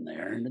died in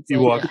there. And it's you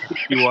like,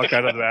 walk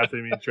out of the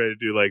bathroom, you try to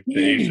do like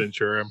the Ace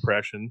Ventura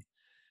impression,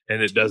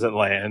 and it doesn't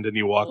land, and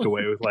you walk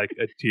away with like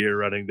a tear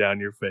running down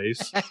your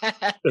face.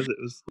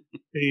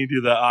 And you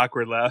do the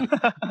awkward laugh,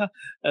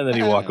 and then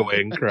you walk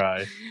away and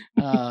cry.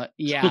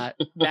 Yeah,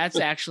 that's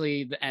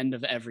actually the end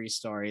of every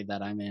story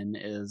that I'm in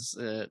is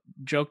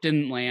joke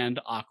didn't land,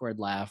 awkward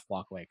laugh,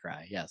 walk away,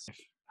 cry. Yes.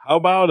 How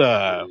about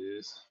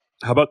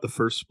the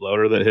first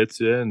sploder that hits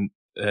you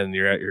and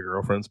you're at your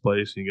girlfriend's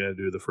place and you got to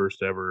do the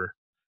first ever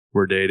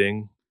we're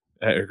dating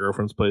at your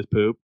girlfriend's place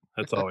poop?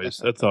 That's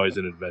always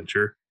an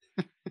adventure.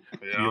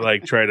 Yeah. You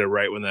like try to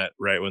right when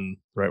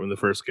the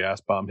first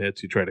gas bomb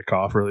hits, you try to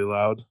cough really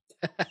loud.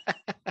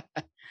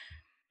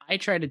 I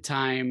try to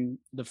time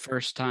the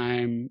first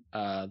time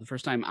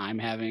I'm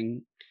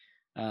having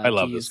I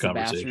love this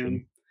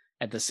conversation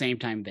at the same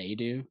time they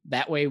do.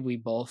 That way we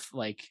both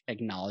like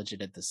acknowledge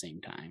it at the same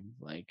time.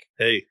 Like,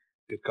 hey,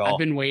 good call. I've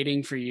been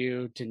waiting for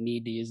you to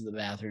need to use the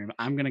bathroom.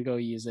 I'm gonna go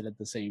use it at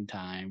the same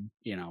time.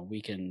 You know,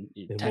 we can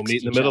and we'll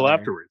meet in the middle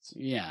afterwards.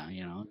 Yeah,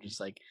 you know, just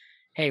like,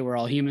 hey, we're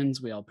all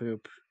humans, we all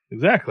poop.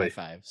 Exactly. High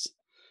fives.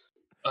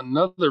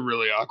 Another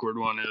really awkward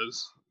one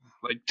is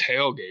like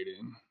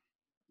tailgating.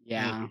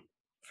 Yeah,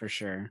 for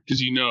sure.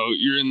 Because you know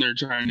you're in there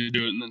trying to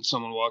do it, and then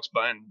someone walks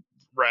by and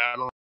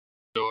rattles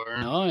the door.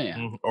 Oh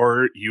yeah.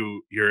 Or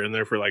you're in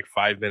there for like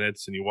 5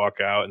 minutes, and you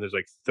walk out, and there's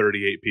like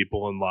 38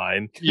 people in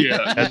line.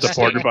 Yeah, at the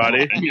porta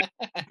potty.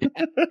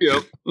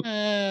 Yep.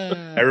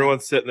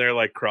 Everyone's sitting there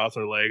like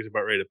crossing their legs,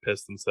 about ready to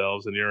piss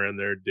themselves, and you're in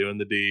there doing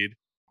the deed.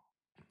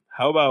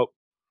 How about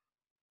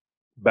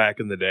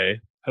back in the day?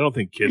 I don't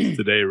think kids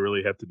today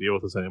really have to deal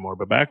with this anymore.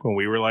 But back when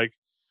we were like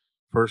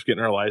first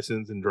getting our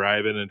license and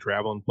driving and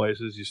traveling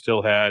places, you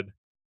still had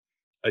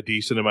a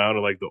decent amount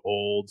of like the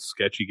old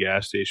sketchy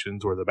gas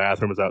stations where the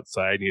bathroom was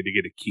outside and you had to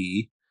get a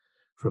key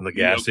from the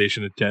gas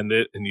station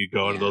attendant, and you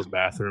go into those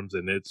bathrooms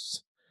and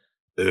it's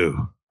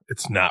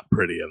not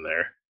pretty in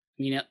there.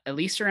 I mean, at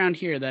least around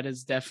here, that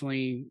is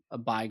definitely a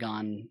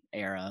bygone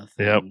era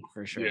thing,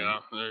 for sure. Yeah,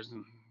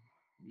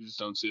 you just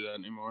don't see that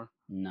anymore.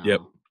 No.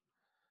 Yep.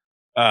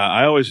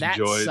 I always that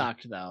enjoyed.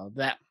 Sucked though.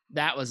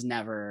 That was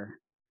never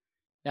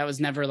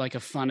like a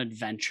fun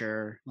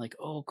adventure. Like,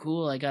 oh,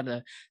 cool! I got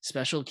a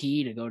special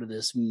key to go to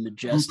this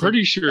majestic. I'm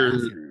pretty sure.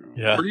 Bathroom.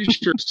 Yeah. Pretty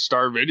sure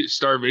Star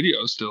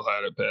Video still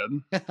had it,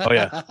 Ped. Oh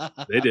yeah,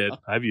 they did.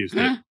 I've used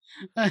it.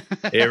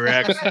 Hey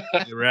Rex,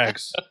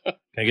 can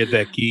I get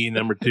that key?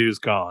 Number 2's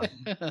calling.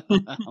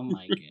 Oh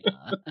my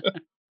god.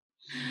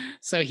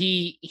 So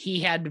he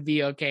had to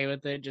be okay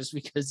with it just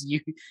because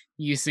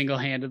you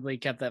single-handedly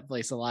kept that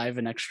place alive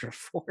an extra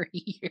 4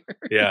 years.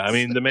 Yeah, I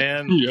mean the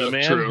man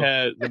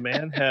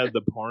had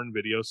the porn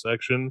video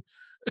section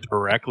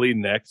directly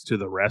next to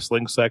the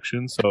wrestling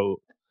section,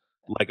 so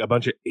like a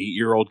bunch of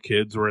 8-year-old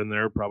kids were in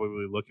there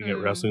probably looking at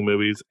wrestling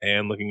movies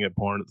and looking at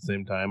porn at the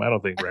same time. I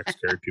don't think Rex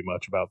cared too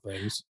much about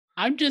things.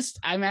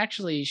 I'm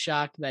actually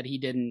shocked that he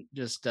didn't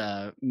just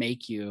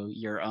make you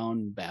your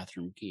own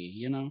bathroom key,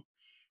 you know?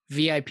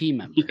 VIP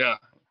member. Yeah.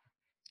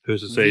 Who's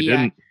to say he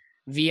didn't?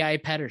 VI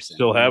Pedersen.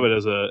 Still have it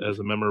as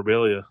a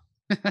memorabilia.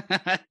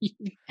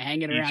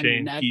 Hanging around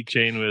your neck.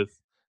 Keychain with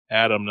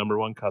Adam, number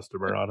 1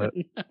 customer on it.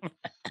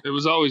 It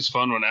was always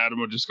fun when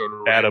Adam would just go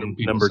to Adam,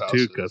 number 2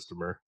 houses.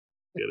 Customer.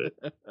 Get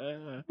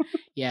it?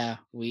 Yeah,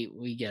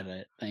 we get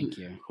it. Thank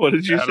you. What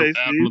did you say, Steve?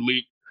 Adam would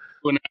leave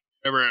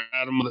whenever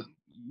Adam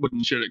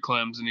wouldn't shit at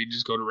Clem's, and he'd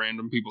just go to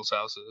random people's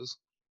houses.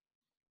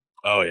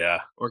 Oh yeah,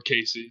 or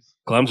Casey's.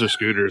 Clem's or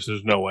Scooter's.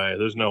 There's no way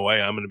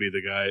I'm going to be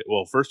the guy.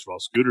 Well, first of all,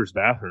 Scooter's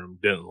bathroom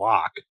didn't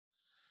lock.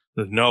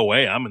 There's no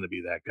way I'm going to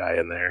be that guy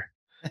in there.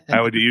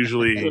 I would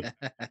usually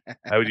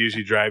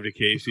drive to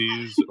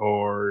Casey's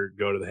or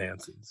go to the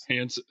Hansons.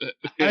 I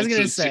was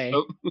going to say,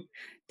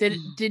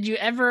 did you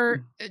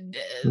ever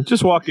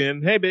just walk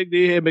in? Hey, Big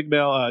D. Hey, Big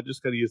Mel.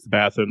 Just got to use the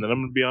bathroom. Then I'm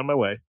going to be on my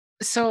way.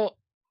 So,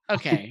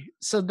 okay.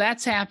 So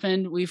that's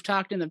happened. We've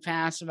talked in the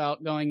past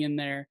about going in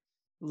there,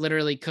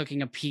 literally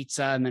cooking a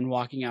pizza and then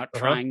walking out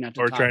trying not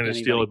to or talk trying to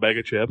anybody. steal a bag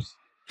of chips.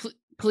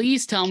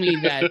 Please tell me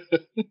that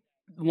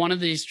one of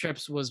these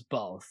trips was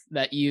both,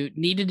 that you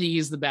needed to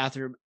use the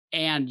bathroom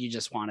and you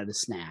just wanted a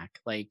snack.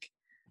 Like,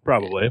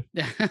 probably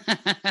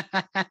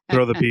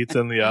throw the pizza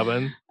in the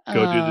oven,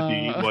 go do the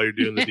deed while you're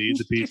doing the deed.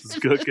 The pizza's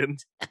cooking.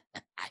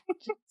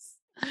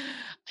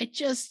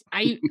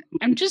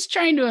 I'm just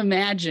trying to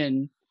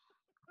imagine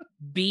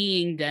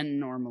being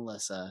Denton or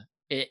Melissa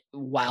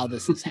while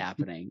this is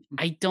happening.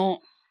 I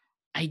don't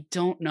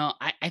know.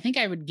 I think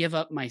I would give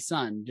up my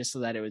son just so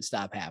that it would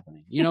stop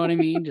happening. You know what I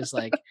mean? Just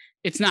like,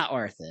 it's not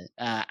worth it.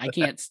 I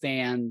can't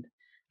stand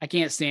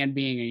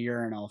being a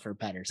urinal for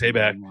Pedersen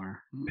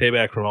anymore.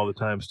 Payback from all the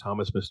times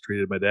Thomas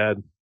mistreated my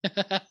dad.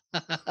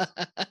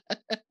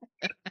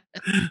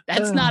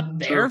 That's not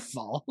their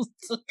fault.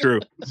 True.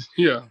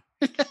 Yeah.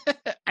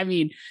 I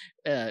mean,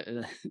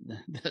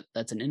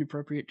 that's an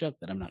inappropriate joke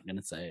that I'm not going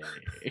to say.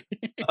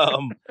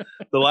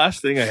 The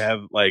last thing I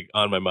have like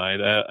on my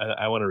mind,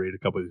 I want to read a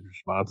couple of these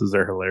responses.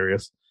 They're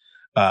hilarious.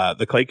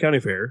 The Clay County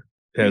Fair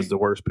has the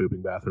worst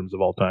pooping bathrooms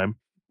of all time.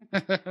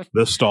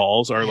 The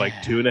stalls are like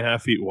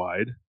 2.5 feet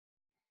wide.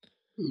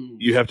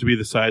 You have to be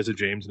the size of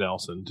James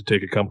Nelson to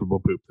take a comfortable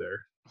poop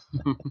there.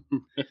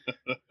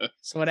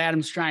 So what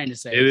Adam's trying to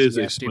say is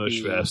a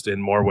smush fest in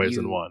more ways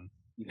than one.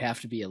 You have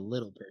to be a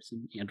little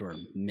person and or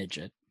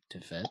midget to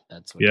fit.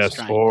 That's what yes,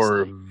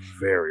 or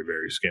very,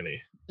 very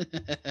skinny.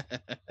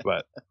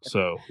 But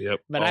so,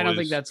 yep. But I don't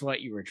think that's what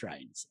you were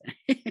trying to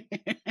say.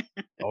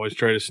 Always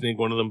try to sneak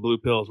one of them blue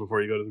pills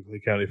before you go to the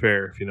Clay County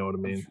Fair, if you know what I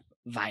mean.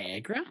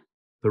 Viagra?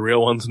 The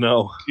real ones,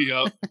 no.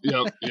 Yep.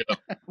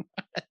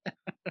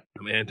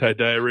 Some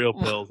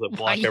anti-diarrheal pills that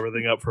block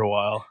everything up for a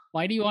while.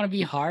 Why do you want to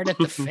be hard at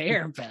the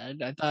fair, Ben?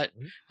 I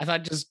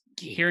thought just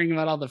hearing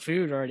about all the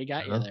food already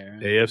got you there.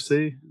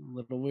 AFC? A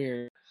little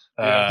weird.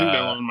 Yeah, I think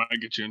that one might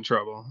get you in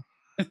trouble.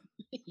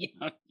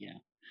 Yeah.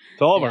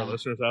 To all of our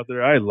listeners out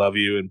there, I love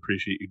you and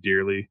appreciate you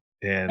dearly.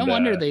 And no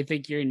wonder they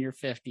think you're in your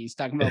 50s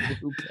talking about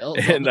blue pills.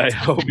 And I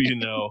hope you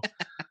know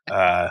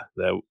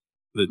that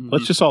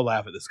let's just all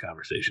laugh at this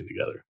conversation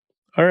together.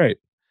 All right.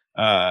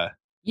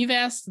 You've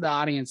asked the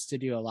audience to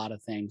do a lot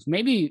of things.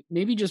 Maybe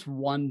just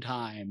one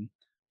time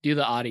do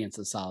the audience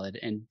a solid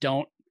and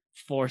don't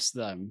force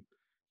them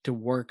to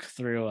work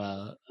through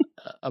a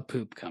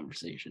poop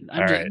conversation.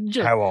 All right.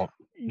 I won't.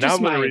 Now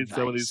I'm going to read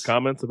some of these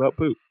comments about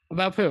poop.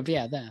 About poop,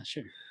 yeah,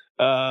 sure.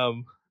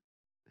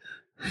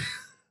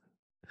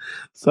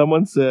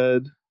 Someone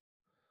said,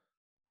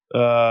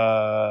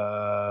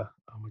 oh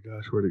my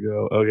gosh, where'd it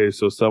go? Okay,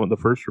 so the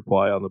first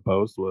reply on the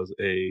post was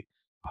a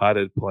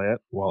potted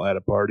plant while at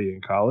a party in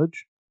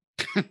college.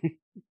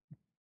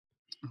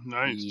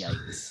 Nice.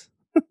 Yikes.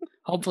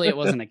 Hopefully it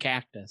wasn't a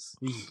cactus.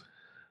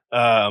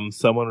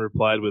 Someone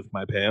replied with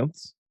my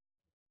pants.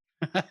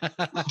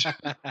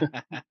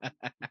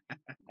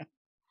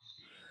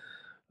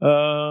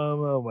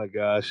 Oh my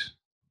gosh.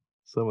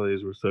 Some of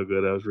these were so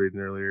good. I was reading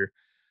earlier.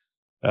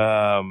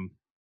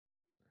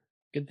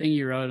 Good thing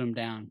you wrote them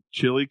down.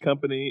 Chili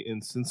Company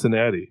in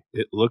Cincinnati.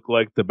 It looked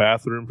like the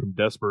bathroom from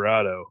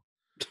Desperado.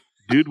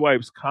 Dude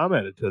Wipes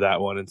commented to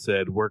that one and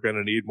said, "We're going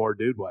to need more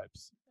Dude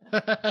Wipes."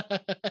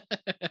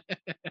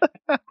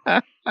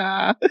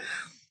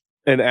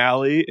 An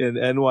alley in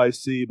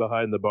NYC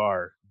behind the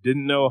bar.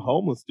 Didn't know a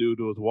homeless dude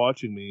was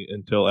watching me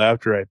until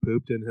after I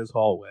pooped in his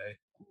hallway.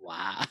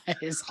 Wow,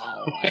 his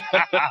hallway.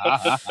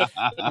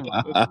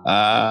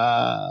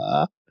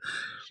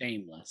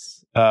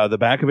 Shameless. The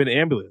back of an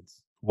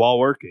ambulance while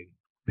working.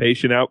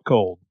 Patient out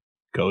cold.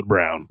 Code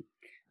brown.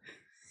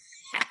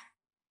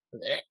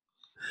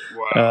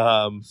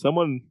 Wow.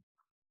 Someone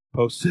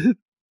posted.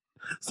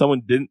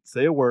 Someone didn't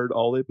say a word.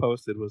 All they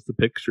posted was the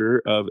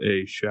picture of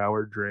a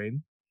shower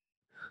drain.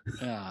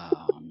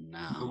 Oh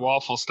no! The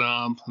waffle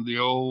stomp. The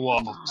old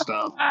waffle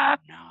stomp.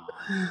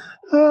 No.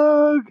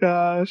 Oh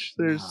gosh!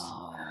 There's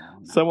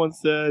someone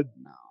said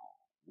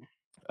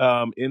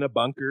in a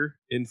bunker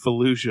in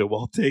Fallujah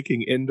while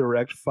taking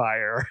indirect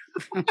fire.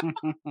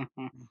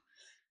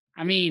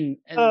 I mean,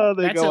 they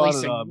go on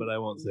and on, but I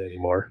won't say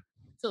anymore.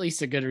 It's at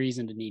least a good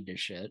reason to need to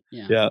shit.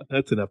 Yeah,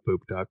 that's enough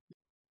poop talk.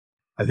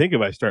 I think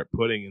if I start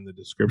putting in the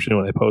description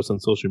when I post on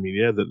social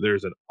media that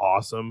there's an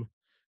awesome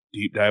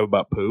deep dive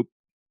about poop,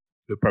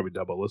 it'll probably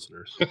double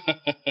listeners.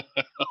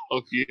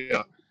 Oh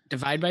yeah.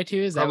 Divide by 2,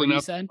 is that what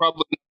you said?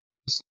 Probably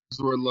not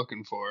what we're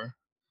looking for.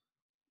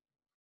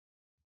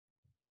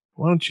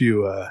 Why don't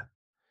you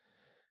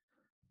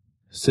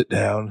sit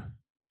down,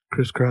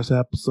 crisscross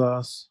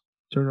applesauce,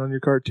 turn on your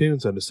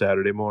cartoons on a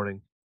Saturday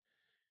morning.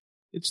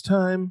 It's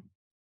time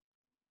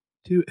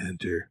to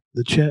enter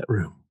the chat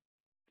room.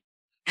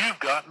 You've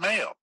got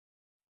mail.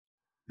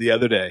 The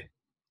other day,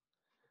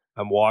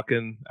 I'm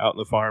walking out in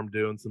the farm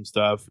doing some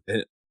stuff,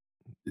 and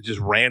it just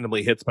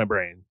randomly hits my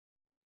brain.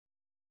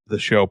 The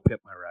show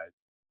Pimp My Ride.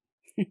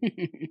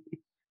 Did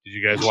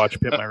you guys watch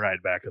Pimp My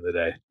Ride back in the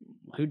day?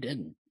 Who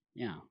didn't?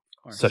 Yeah,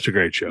 of course. Such a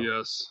great show.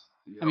 Yes.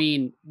 I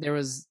mean, there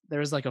was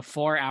like a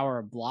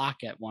 4-hour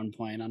block at one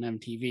point on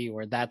MTV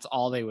where that's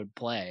all they would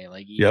play.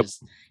 Like,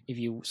 if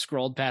you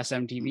scrolled past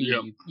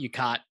MTV, you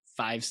caught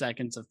 5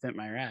 seconds of Pimp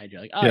My Ride.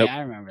 You're like, oh yeah, I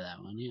remember that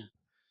one. Yeah.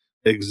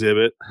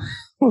 Exhibit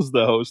was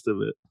the host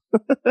of it.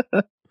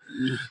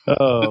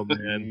 Oh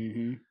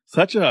man,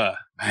 such a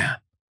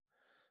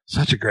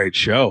great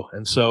show.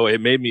 And so it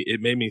made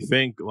me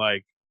think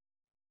like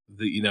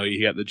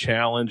you got The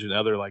Challenge and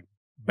other like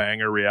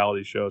banger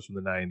reality shows from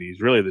the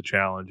 90s, really The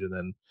Challenge, and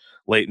then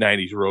late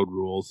 90s Road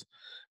Rules.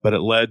 But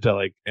it led to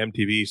like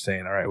MTV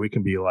saying, all right, we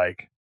can be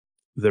like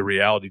the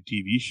reality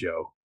TV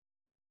show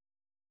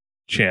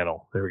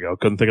channel. There we go.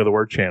 Couldn't think of the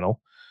word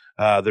channel.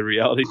 The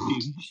reality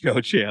TV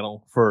show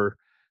channel for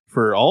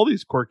all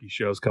these quirky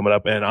shows coming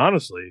up. And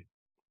honestly,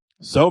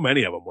 so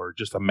many of them were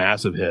just a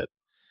massive hit.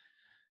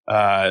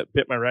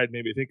 Pimp My Ride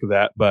made me think of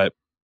that, but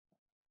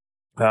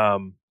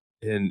and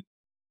oh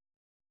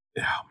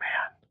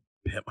man,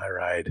 Pimp My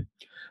Ride.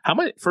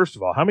 First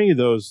of all, how many of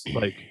those,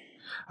 like,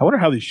 I wonder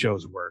how these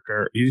shows work.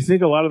 Or do you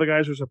think a lot of the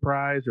guys are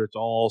surprised, or it's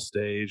all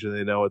staged and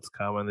they know it's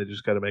coming? They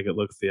just got to make it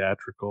look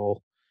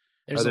theatrical.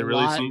 There's Are they a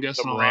really lot. I'm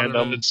guessing some a lot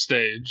random of it's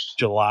staged.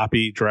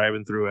 jalopy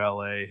driving through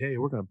LA? Hey,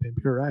 we're gonna pimp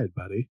your ride,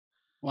 buddy.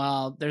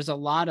 Well, there's a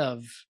lot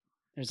of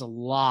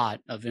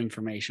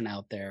information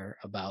out there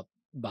about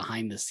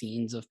behind the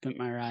scenes of Pimp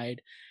My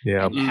Ride.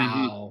 Yeah,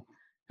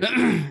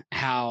 And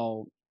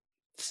how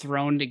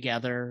thrown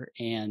together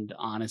and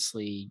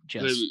honestly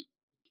just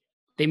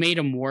they made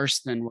them worse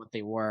than what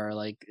they were.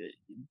 Like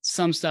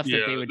some stuff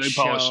that they would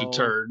show, polished a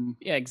turd.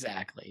 Yeah,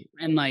 exactly.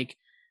 And like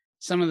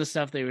some of the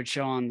stuff they would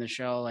show on the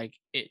show, like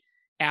it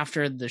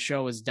after the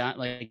show was done,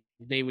 like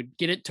they would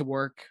get it to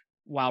work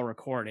while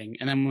recording,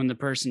 and then when the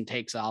person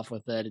takes off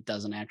with it, it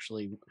doesn't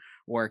actually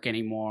work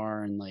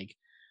anymore. And like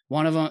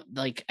one of them,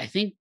 like I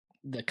think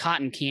the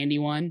cotton candy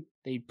one,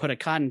 they put a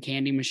cotton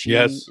candy machine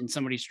in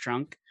somebody's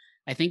trunk.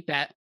 I think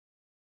that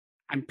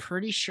I'm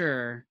pretty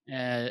sure.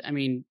 I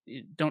mean,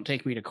 don't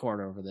take me to court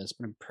over this,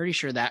 but I'm pretty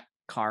sure that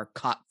car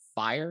caught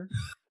fire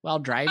while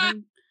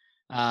driving,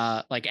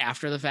 like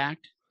after the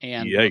fact.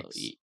 And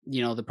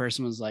the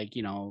person was like,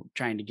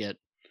 trying to get,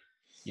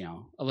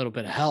 a little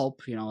bit of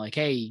help. Like,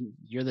 hey,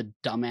 you're the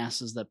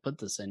dumbasses that put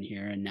this in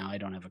here, and now I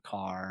don't have a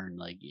car. And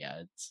like, yeah,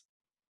 it's.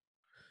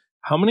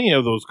 How many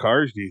of those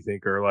cars do you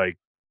think are like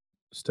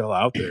still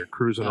out there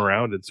cruising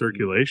around in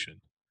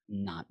circulation?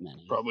 Not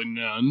many. Probably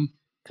none.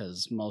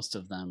 Because most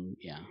of them,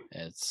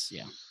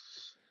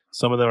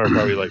 Some of them are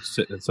probably like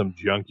sitting in some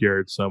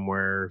junkyard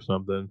somewhere or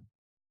something.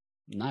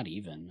 Not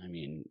even. I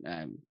mean,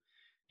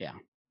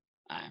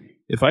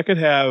 If I could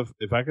have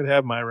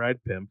my ride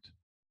pimped,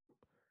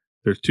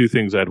 there's two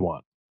things I'd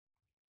want.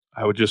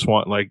 I would just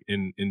want like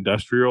an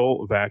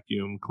industrial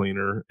vacuum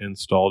cleaner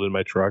installed in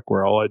my truck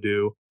where all I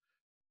do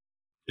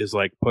is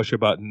like push a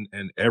button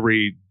and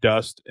every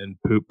dust and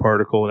poop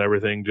particle and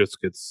everything just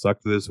gets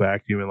sucked to this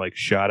vacuum and like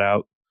shot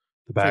out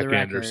the back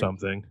end or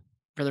something.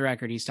 For the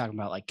record, he's talking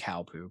about like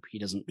cow poop. He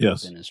doesn't poop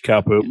in his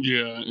cow truck. poop.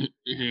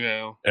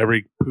 Yeah.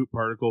 Every poop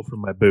particle from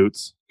my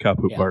boots, cow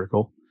poop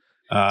particle.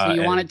 So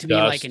you want it to be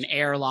like an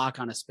airlock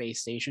on a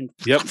space station?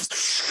 Yep.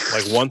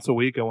 Like once a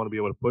week, I want to be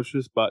able to push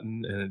this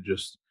button and it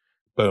just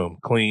boom,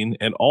 clean.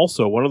 And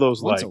also one of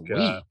those once like a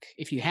week.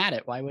 If you had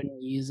it, why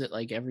wouldn't you use it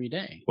like every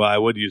day? Well, I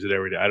would use it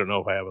every day. I don't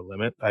know if I have a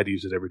limit. I'd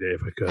use it every day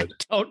if I could.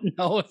 I don't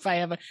know if I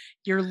have a.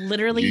 You're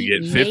literally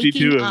you get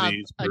 52 making of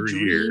these per a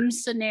dream year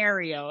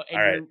scenario,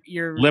 and all right.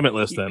 you're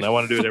limitless. Then I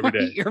want to do it every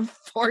day. You're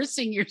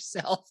forcing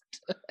yourself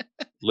to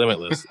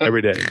limitless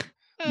every day.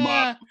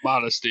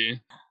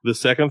 Modesty. The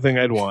second thing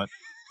I'd want.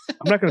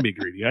 I'm not going to be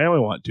greedy. I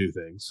only want two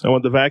things. I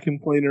want the vacuum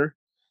cleaner.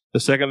 The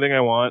second thing I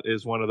want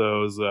is one of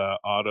those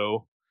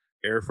auto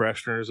air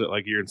fresheners that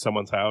like you're in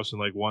someone's house and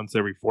like once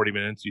every 40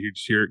 minutes you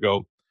just hear it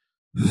go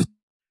and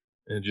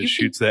it just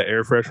shoots that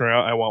air freshener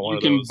out. I want one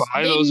of those. You can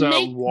buy those at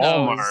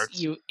Walmart.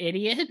 You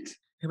idiot.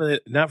 Yeah,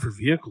 but not for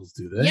vehicles,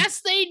 do they?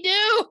 Yes, they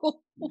do.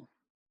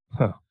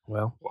 Huh.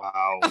 Well,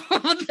 wow.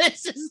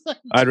 This is the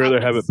I'd rather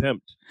have it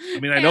pimped. I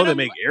mean, I know they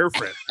make air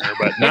freshener,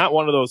 but not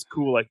one of those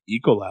cool like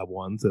Ecolab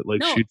ones that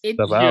like shoot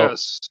stuff out.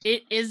 Yes.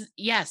 It is.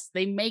 Yes,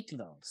 they make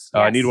those.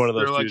 Oh, I need one of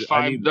those. They're like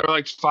they're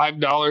like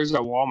 $5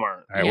 at Walmart.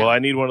 All right. Well, I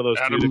need one of those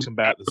too to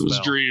combat the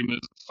smell. Dream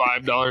is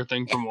a $5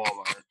 thing from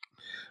Walmart.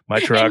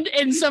 My truck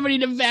and somebody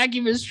to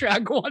vacuum his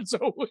truck once a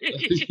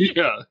week.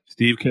 Yeah.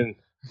 Steve can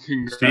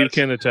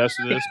attest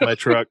to this. My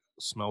truck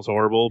smells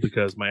horrible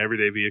because my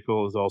everyday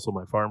vehicle is also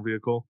my farm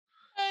vehicle.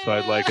 So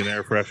I'd like an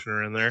air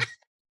freshener in there.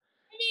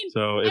 I mean,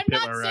 so if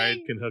Pimp My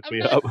Ride can hook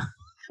me up.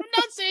 I'm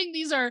not saying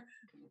these are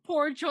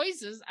poor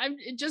choices.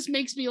 It just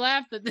makes me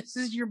laugh that this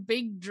is your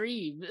big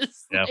dream.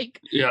 It's like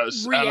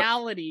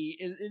reality.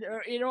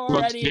 It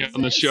already exists.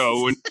 On the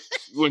show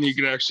when he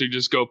could actually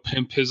just go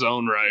pimp his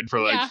own ride for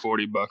like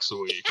 $40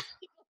 a week.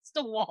 It's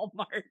to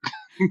Walmart.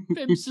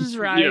 Pimps his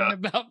ride in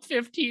about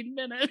 15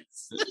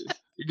 minutes.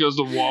 He goes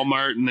to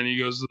Walmart and then he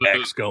goes to the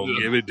X gonna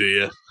give it to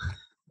you.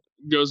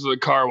 Goes to the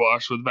car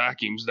wash with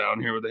vacuums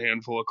down here with a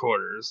handful of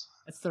quarters.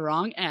 It's the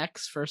wrong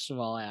X, first of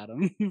all,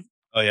 Adam.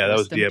 Oh yeah, that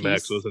was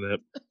DMX, wasn't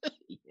it?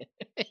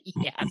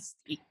 Yeah,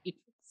 Steve.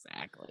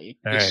 Exactly.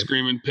 He's right.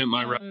 Screaming "Pimp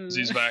My Ride" as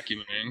he's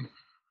vacuuming.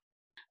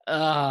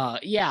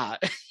 Yeah.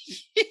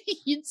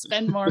 You'd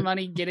spend more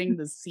money getting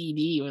the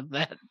CD with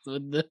that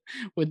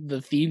with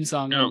the theme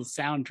song on the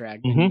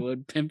soundtrack than you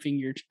would pimping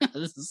your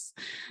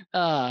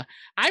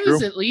I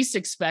was at least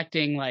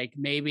expecting like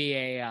maybe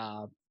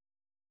a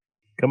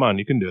come on,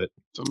 you can do it.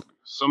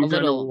 Some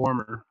kind of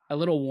warmer. A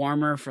little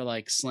warmer for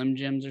like Slim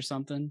Jims or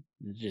something.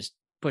 You just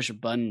push a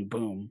button,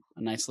 boom.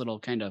 A nice little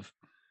kind of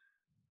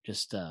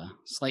Just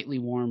slightly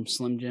warm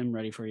Slim Jim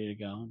ready for you to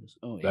go. Just,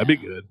 oh yeah. That'd be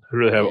good. I'd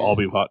really have Yeah. all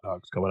beef hot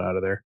dogs coming out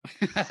of there.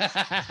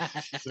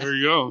 There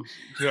you go.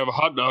 You have a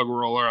hot dog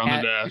roller on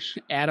the dash.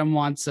 Adam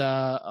wants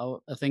a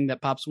thing that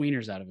pops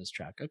wieners out of his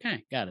truck.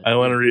 Okay, got it. I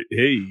want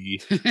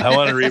to I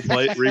want to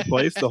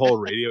replace the whole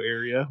radio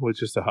area with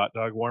just a hot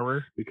dog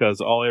warmer, because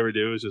all I ever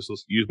do is just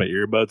use my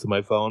earbuds and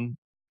my phone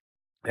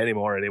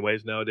anymore.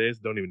 Anyways, nowadays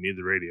don't even need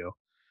the radio.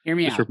 Hear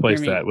me Just out. replace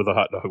Hear me that out. with a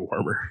hot dog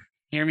warmer.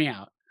 Hear me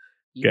out.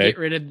 You Okay. get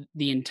rid of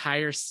the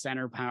entire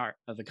center part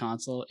of the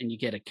console, and you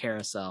get a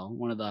carousel,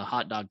 one of the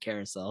hot dog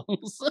carousels.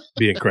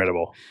 Be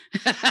incredible.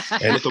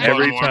 And With the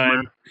every button time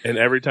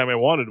warmer. I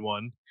wanted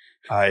one,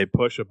 I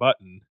push a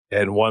button,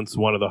 and once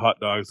one of the hot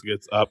dogs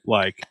gets up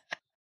like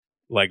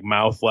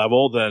mouth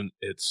level, then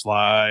it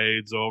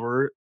slides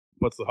over,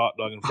 puts the hot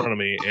dog in front of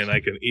me, and I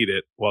can eat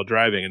it while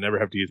driving and never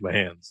have to use my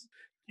hands.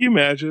 Can you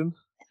imagine?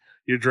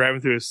 You're driving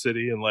through a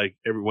city, and like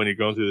when you're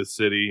going through the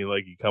city,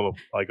 like you come up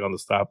like on the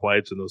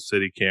stoplights, and those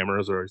city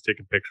cameras are always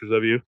taking pictures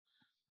of you.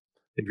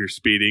 If you're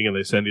speeding, and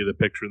they send you the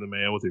picture in the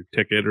mail with your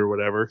ticket or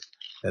whatever,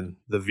 and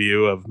the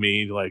view of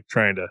me like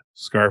trying to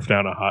scarf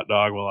down a hot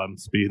dog while I'm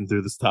speeding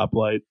through the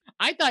stoplight.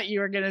 I thought you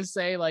were gonna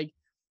say, like,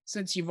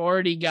 since you've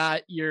already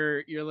got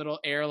your little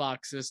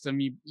airlock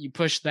system, you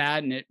push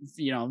that and it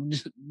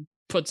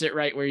puts it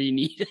right where you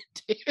need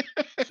it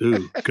to.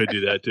 Ooh, could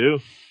do that too.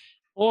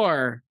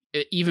 Or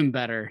even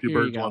better, Two here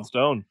you birds, go. one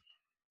stone.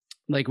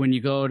 Like when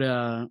you go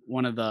to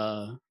one of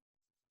the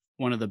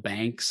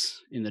banks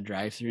in the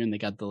drive-thru, and they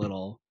got the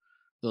little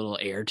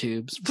air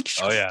tubes.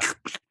 Oh yeah,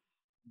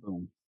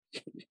 Boom.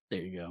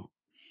 There you go.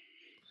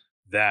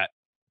 that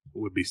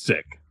would be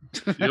sick.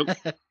 Yep.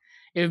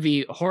 It would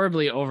be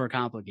horribly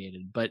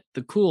overcomplicated, but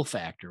the cool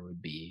factor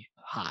would be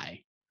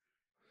high.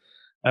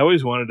 I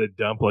always wanted to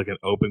dump like an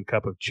open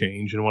cup of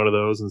change in one of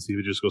those and see if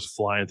it just goes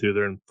flying through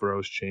there and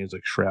throws change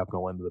like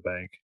shrapnel into the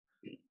bank.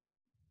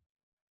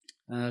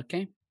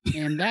 Okay.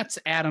 And that's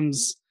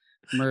Adam's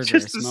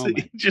murderous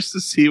moment. Just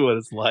to see what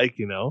it's like,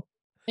 you know.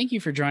 Thank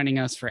you for joining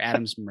us for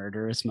Adam's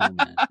murderous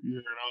moment. You're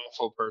an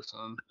awful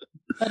person.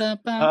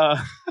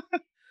 Ba-da-ba.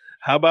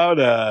 How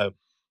about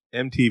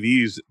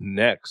MTV's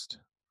Next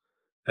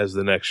as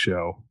the next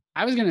show?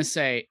 I was gonna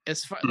say,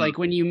 as far like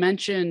when you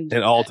mentioned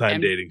An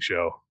all-time dating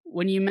show.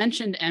 when you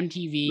mentioned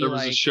MTV, There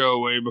was like a show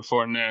way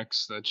before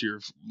Next that you're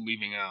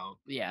leaving out.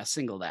 yeah,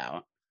 singled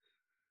out.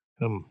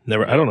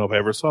 Never. I don't know if I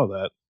ever saw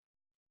that.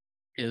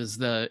 It was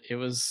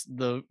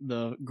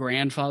the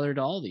grandfather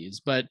to all these,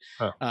 but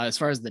Huh. as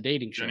far as the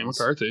dating shows, Jenny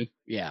McCarthy.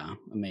 yeah,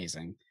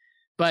 amazing.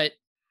 But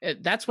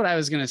that's what I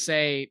was gonna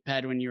say,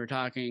 Ped, when you were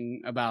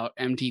talking about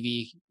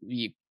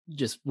MTV.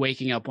 Just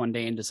waking up one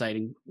day and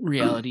deciding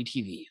reality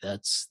TV,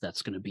 that's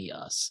gonna be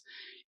us.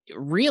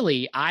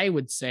 Really, I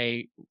would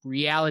say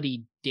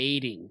reality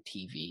dating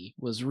TV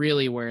was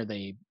really where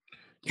they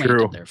planted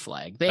True. their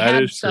flag. They That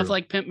had is stuff true.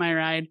 like Pimp My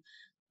Ride,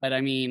 but I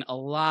mean, a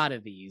lot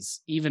of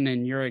these, even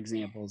in your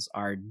examples,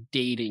 are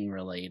dating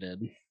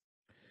related.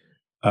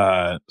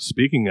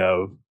 Speaking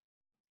of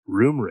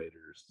Room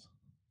Raiders,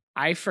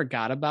 I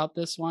forgot about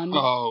this one,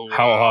 Oh,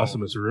 how wow.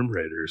 awesome is Room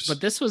Raiders?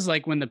 but this was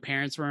like when the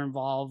parents were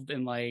involved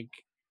in like,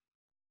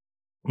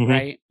 Mhm.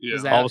 right? Yeah.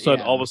 Is that- all of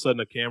yeah. a sudden,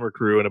 a camera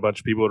crew and a bunch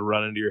of people would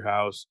run into your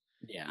house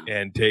Yeah.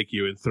 and take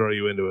you and throw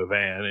you into a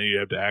van, and you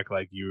have to act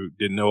like you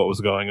didn't know what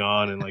was going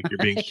on and like you're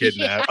being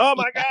kidnapped. Oh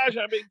my gosh,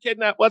 I'm being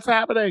kidnapped. What's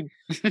happening?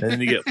 And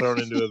then you get thrown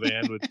into a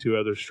van with two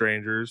other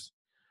strangers,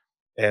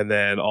 and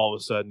then all of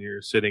a sudden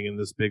you're sitting in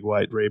this big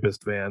white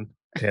rapist van,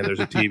 and there's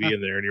a TV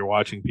in there, and you're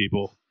watching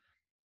people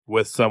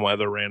with some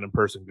other random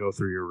person go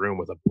through your room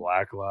with a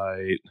black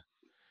light,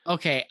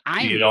 Okay,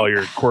 eat all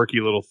your quirky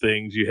little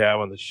things you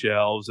have on the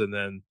shelves, and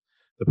then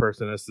the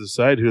person has to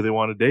decide who they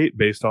want to date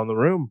based on the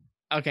room.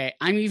 Okay,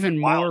 I'm even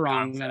Wild more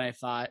wrong concept. than I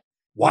thought.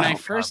 Wild When I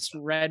first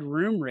concept. read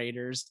Room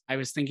Raiders, I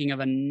was thinking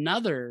of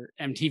another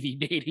MTV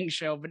dating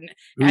show, but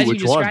Ooh, as you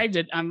which one? described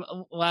it,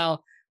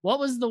 well, what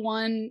was the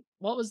one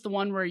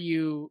where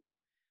you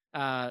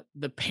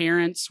the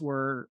parents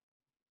were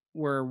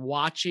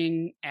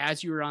watching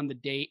as you were on the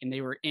date, and they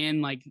were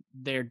in like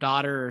their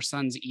daughter or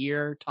son's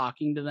ear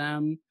talking to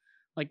them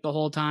like the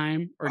whole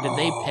time? Or did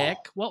they pick?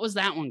 What was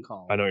that one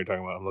called? I know what you're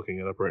talking about. I'm looking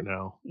it up right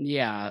now.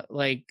 Yeah,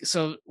 like,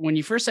 so when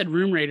you first said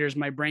Room Raiders,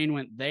 my brain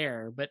went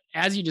there, but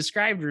as you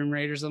described Room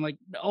Raiders, I'm like,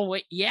 oh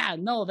wait, yeah,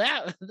 no,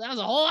 that was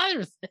a whole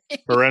other thing.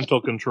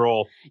 Parental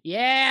control.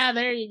 Yeah,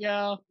 there you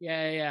go.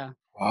 Yeah.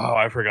 Wow,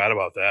 I forgot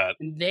about that.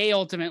 And they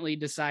ultimately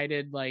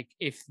decided like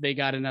if they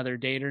got another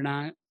date or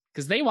not,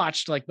 because they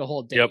watched like the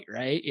whole date, Yep.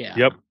 right? Yeah.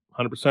 Yep,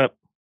 100%. The,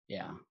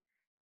 Yeah.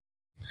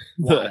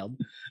 Wild.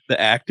 the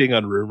acting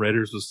on Room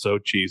Raiders was so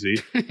cheesy.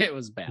 It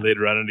was bad. They'd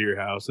run into your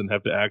house and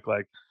have to act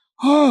like,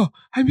 oh,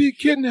 I'm being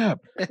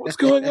kidnapped. What's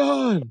going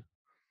on?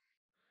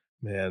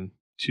 Man,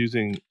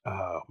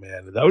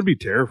 that would be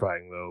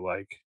terrifying though.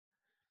 Like,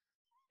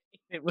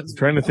 It was I'm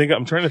trying to think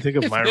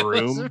of If my it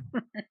was room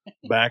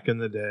back in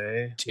the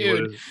day.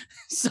 Dude. What is-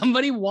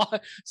 somebody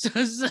so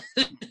instead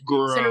of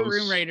room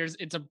Gross. raiders,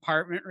 it's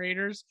apartment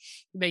raiders.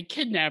 They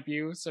kidnap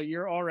you, so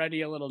you're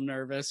already a little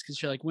nervous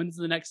because you're like, when's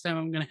the next time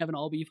I'm gonna have an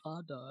all beef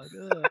hot dog?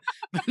 Ugh.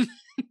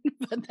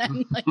 But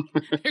then like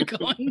they're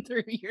going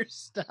through your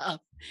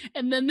stuff,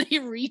 and then they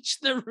reach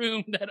the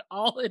room that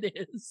all it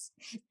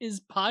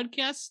is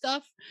podcast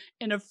stuff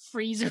and a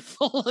freezer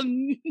full of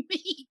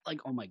meat.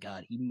 Like, oh my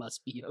god, he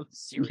must be a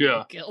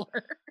serial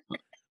killer.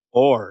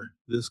 Or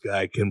this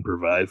guy can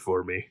provide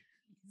for me.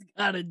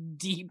 Got a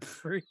deep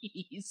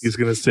freeze. He's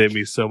going to save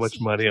me so much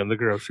money on the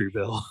grocery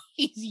bill.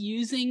 He's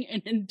using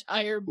an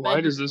entire bedroom.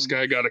 Why does this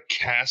guy got a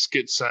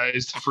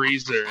casket-sized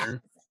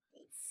freezer?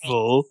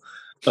 Full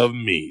of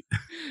meat.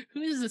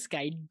 Who is this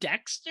guy?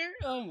 Dexter?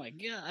 Oh my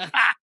god.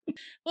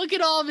 Look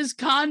at all of his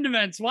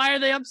condiments. Why are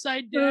they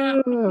upside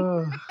down?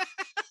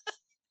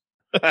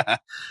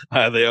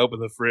 They open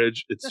the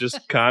fridge. It's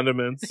just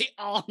condiments. They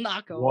all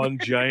knock over. One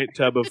giant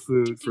tub of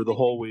food for the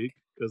whole week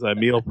because I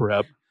meal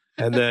prep.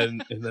 And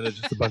then it's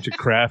just a bunch of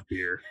craft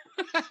beer.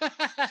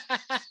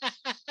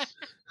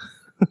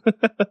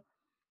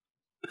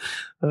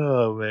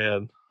 Oh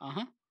man.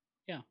 Uh-huh.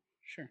 Yeah,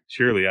 sure.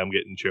 Surely I'm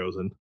getting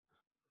chosen.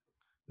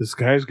 This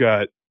guy's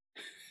got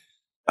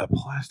a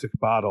plastic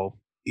bottle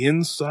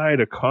inside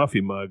a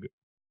coffee mug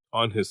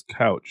on his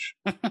couch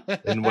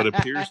and what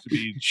appears to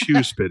be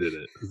chew spit in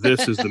it.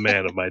 This is the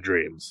man of my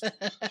dreams.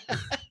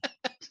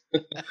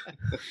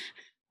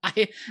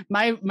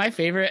 My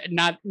favorite,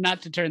 not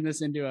to turn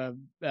this into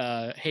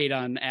a hate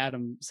on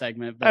Adam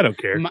segment, but I don't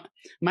care.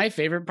 My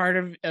favorite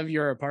part of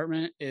your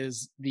apartment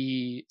is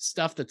the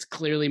stuff that's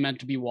clearly meant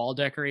to be wall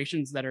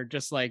decorations that are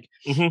just like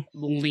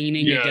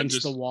leaning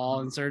against the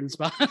wall in certain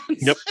spots.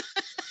 Yep.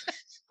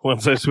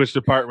 Once I switched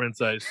apartments,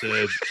 I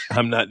said,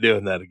 I'm not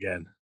doing that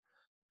again.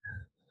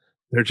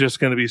 They're just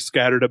going to be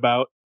scattered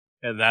about,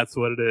 and that's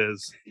what it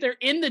is. They're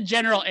in the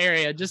general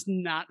area, just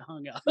not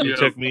hung up. It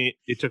took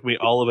me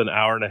all of an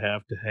hour and a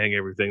half to hang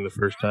everything the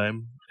first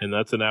time, and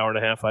that's an hour and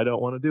a half I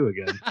don't want to do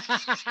again.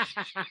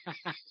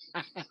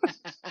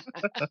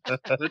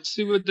 Let's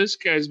see what this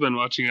guy's been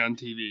watching on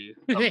TV.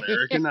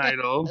 American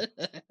Idol.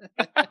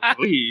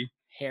 Lee.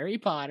 Harry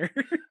Potter.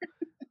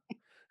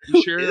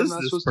 You sure Who I'm is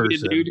not this supposed to be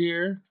person? a dude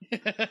here?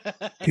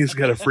 He's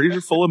got a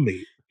freezer full of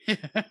meat.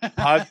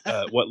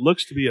 What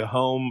looks to be a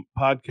home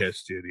podcast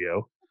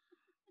studio.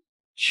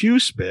 Chew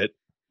spit,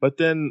 but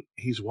then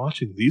he's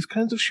watching these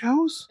kinds of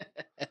shows?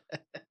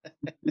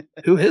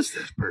 Who is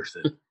this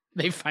person?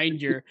 They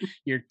find your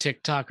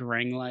TikTok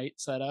ring light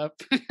set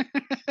up.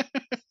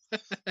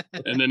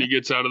 And then he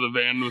gets out of the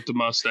van with the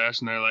mustache,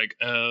 and they're like,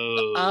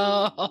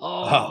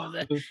 "Oh,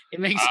 It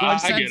makes more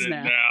sense I get it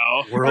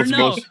now.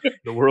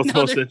 The world's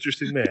most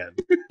interesting man.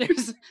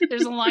 There's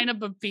a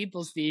lineup of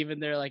people, Steve,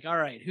 and they're like, "All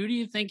right, who do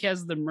you think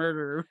has the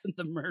murder?"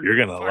 You're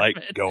gonna like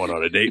going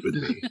on a date with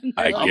me.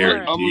 I All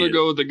guarantee. I'm gonna it.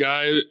 go with the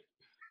guy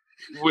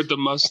with the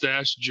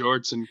mustache,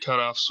 jorts, and cut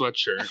off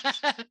sweatshirt."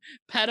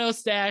 Pedo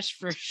stash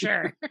for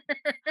sure.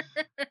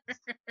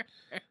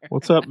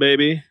 What's up,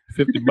 baby?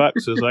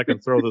 $50 says I can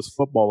throw this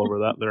football over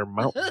that there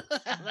mountain.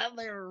 That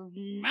there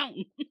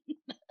mountain.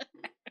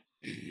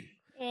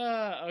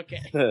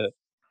 Okay.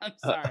 I'm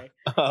sorry.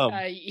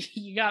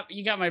 You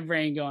got my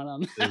brain going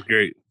on. It's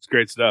great. It's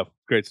great stuff.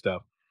 Great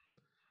stuff.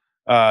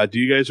 Do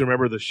you guys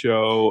remember the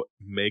show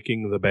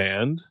Making the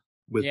Band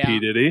with P.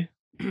 Diddy?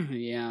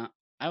 Yeah.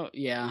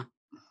 Yeah.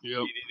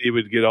 Yep. P. Diddy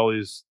would get all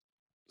these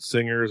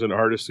singers and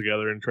artists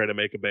together and try to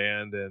make a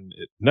band, and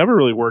it never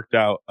really worked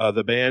out.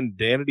 The band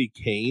Danity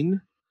Kane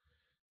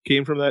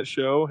came from that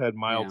show, had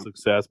mild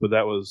success, but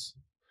that was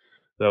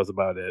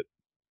about it.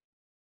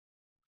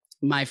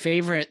 My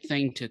favorite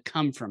thing to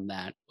come from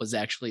that was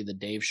actually the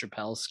Dave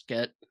Chappelle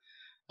skit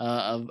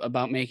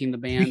about making the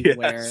band,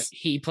 where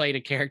he played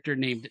a character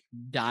named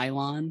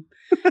Dylon,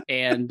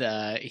 and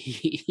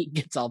he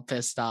gets all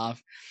pissed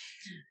off.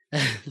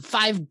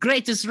 5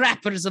 greatest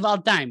rappers of all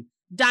time: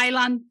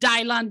 Dylon,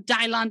 and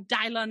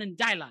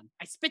Dylon.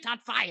 I spit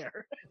out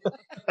fire.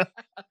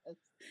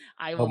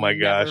 Oh my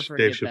gosh,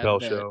 Dave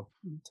Chappelle show.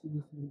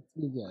 Too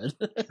good.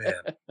 Man.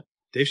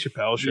 Dave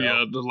Chappelle show.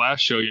 Yeah, the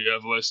last show you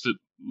have listed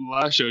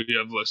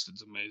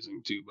is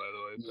amazing too, by the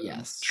way.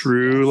 Yes.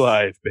 True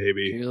life,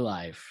 baby. True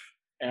life.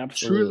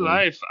 Absolutely. True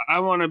life. I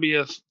want to be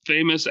a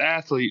famous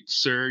athlete,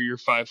 sir. You're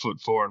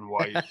 5'4" and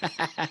white.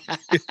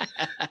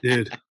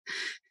 Dude.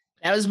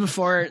 That was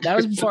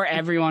before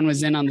everyone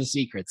was in on the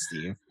secret,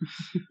 Steve.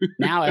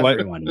 Now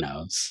everyone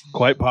knows.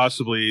 Quite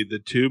possibly the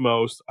two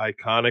most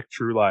iconic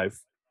True Life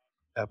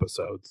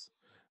episodes.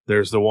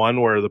 There's the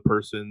one where the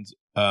person's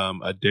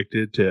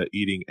addicted to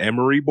eating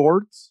emery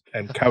boards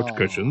and couch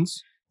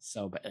cushions.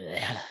 So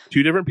bad.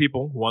 Two different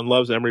people. One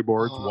loves emery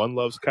boards. One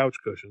loves couch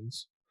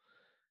cushions.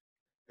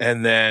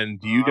 And then,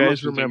 do you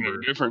guys remember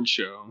a different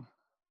show?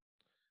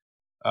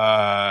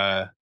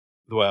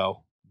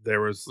 Well, there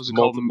was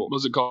multiple.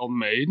 Was it called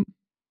Made?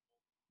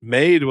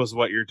 Made was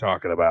what you're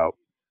talking about.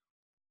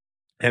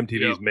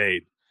 MTV's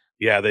Made.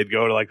 Yeah, they'd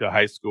go to like the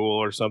high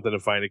school or something to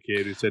find a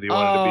kid who said he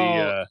wanted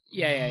to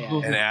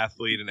be an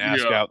athlete and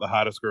ask out the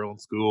hottest girl in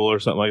school or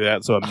something like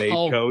that. So a maid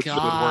coach would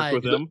work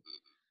with him.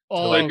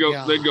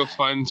 They'd go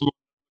find someone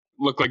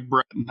who looked like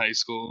Brett in high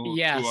school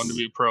who wanted to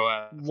be a pro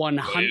athlete.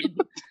 100,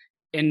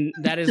 and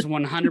that is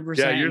 100%.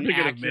 Yeah, you're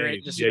thinking of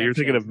Maid. Yeah, you're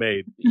thinking of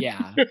Maid.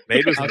 Yeah,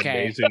 Maid was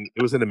amazing.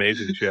 It was an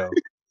amazing show.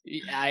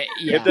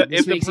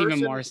 This makes even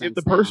more sense.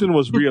 If the person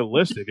was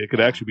realistic, it could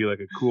actually be like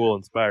a cool,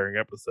 inspiring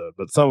episode.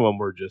 But some of them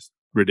were just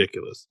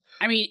ridiculous.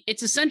 I mean,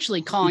 it's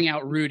essentially calling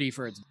out Rudy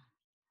for its.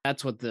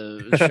 That's what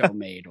the show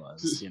Maid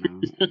was, you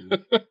know.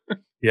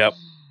 Yep.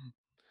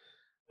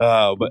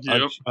 But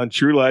on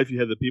True Life, you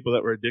had the people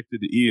that were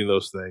addicted to eating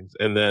those things,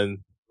 and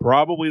then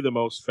probably the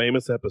most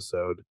famous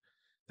episode,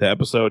 the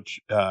episode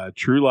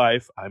True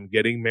Life, I'm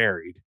Getting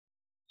Married,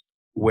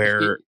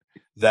 where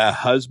the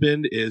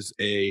husband is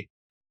a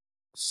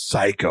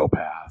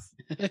psychopath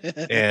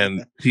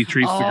and he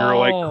treats the girl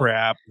like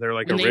crap. They're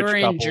like a rich couple. They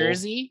were in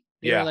Jersey.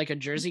 They were like a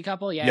Jersey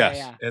couple.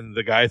 Yeah. And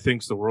the guy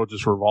thinks the world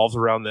just revolves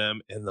around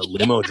them, and the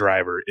limo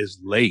driver is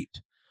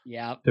late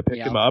to pick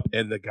him up,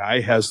 and the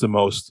guy has the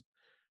most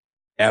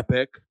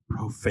epic,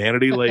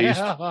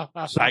 profanity-laced,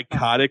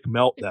 psychotic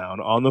meltdown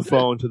on the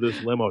phone to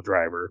this limo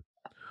driver,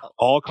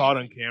 all caught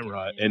on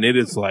camera, and it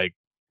is an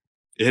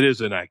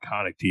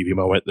iconic TV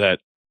moment that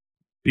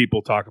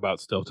people talk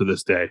about still to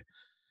this day.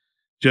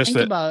 Just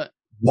a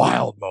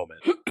wild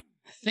moment.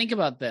 Think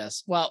about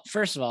this. Well,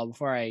 first of all,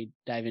 before I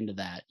dive into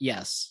that,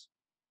 yes,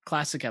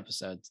 classic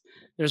episodes.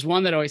 There's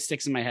one that always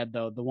sticks in my head,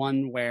 though. The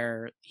one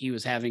where he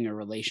was having a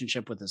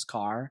relationship with his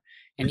car,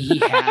 and he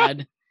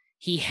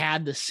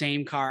had the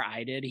same car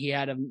I did. He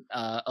had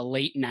a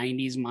late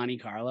 90s Monte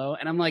Carlo,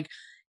 and I'm like,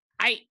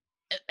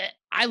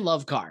 I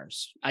love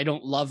cars. I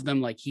don't love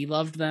them like he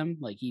loved them,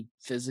 like he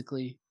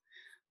physically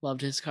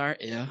loved his car.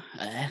 Yeah.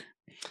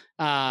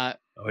 But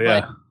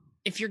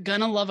if you're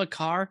gonna love a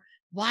car,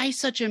 why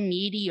such a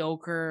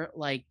mediocre,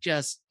 like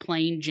just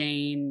plain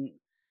Jane,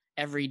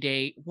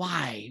 everyday?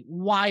 Why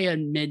a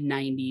mid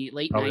 90s,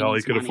 late 90s? All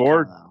he could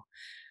afford.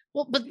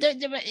 Well, but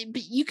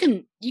you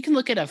can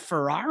look at a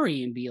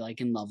Ferrari and be like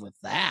in love with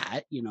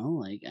that, you know?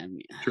 Like, I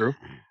mean, true.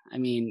 I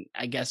mean,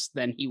 I guess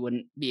then he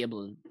wouldn't be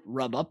able to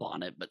rub up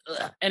on it. But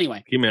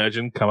anyway, can you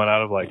imagine coming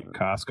out of like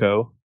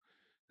Costco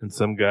and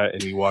some guy,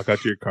 and you walk out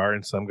to your car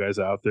and some guy's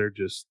out there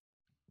just,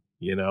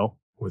 you know,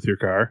 with your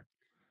car.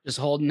 Just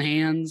holding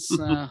hands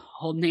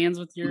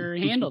with your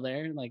handle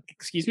there. Like,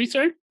 excuse me,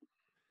 sir?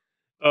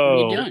 What are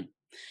you doing?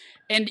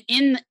 And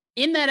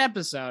in that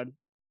episode,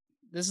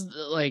 this is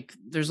like,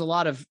 there's a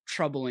lot of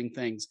troubling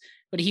things,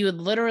 but he would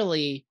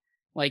literally,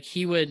 like,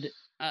 he would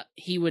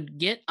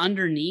get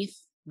underneath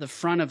the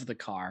front of the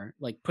car,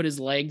 like put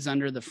his legs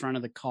under the front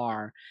of the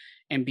car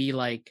and be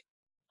like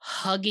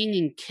hugging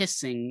and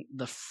kissing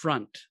the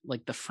front,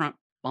 like the front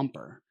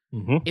bumper.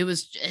 Mm-hmm.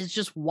 It's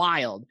just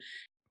wild.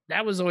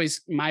 That was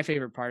always my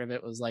favorite part of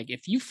it, was like,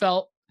 if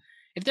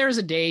there was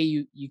a day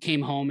you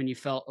came home and you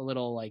felt a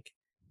little like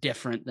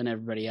different than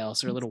everybody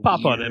else, or a little pop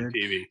weird, on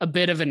MTV, a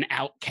bit of an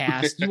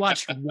outcast. You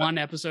watched one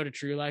episode of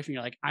True Life and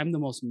you're like, I'm the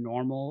most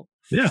normal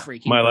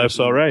freaking my life's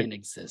all right in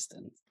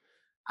existence.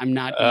 I'm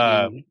not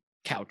eating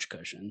couch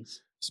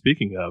cushions.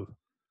 Speaking of,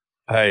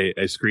 I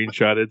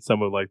screenshotted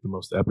some of like the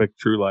most epic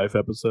True Life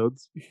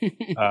episodes.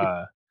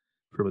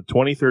 From a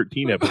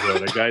 2013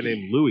 episode, a guy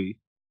named Louis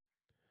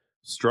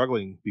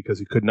struggling because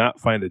he could not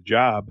find a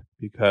job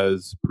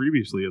because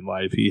previously in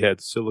life he had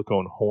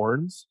silicone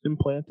horns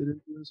implanted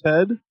into his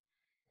head.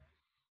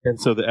 And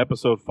so the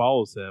episode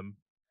follows him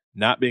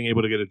not being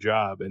able to get a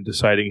job and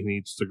deciding he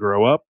needs to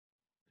grow up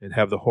and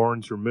have the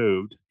horns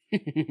removed.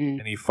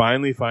 And he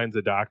finally finds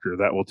a doctor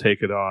that will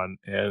take it on,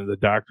 and the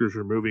doctor's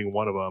removing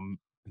one of them,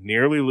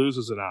 nearly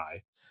loses an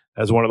eye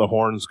as one of the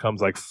horns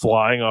comes like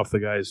flying off the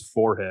guy's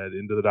forehead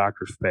into the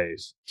doctor's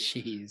face.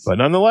 Jeez. But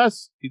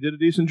nonetheless, he did a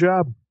decent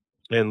job.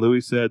 And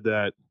Louis said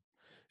that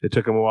it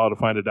took him a while to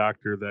find a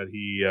doctor that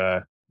he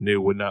knew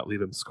would not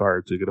leave him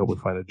scarred, so he could hopefully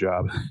find a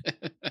job.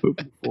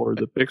 Moving forward,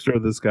 the picture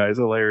of this guy is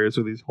hilarious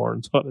with these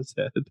horns on his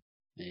head.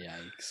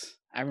 Yikes.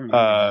 I remember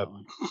that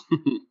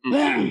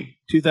one.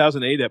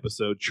 2008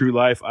 episode, True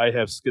Life, I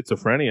Have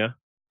Schizophrenia.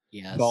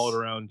 Yes. Followed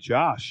around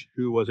Josh,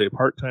 who was a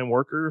part-time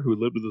worker who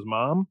lived with his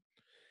mom.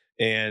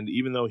 And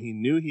even though he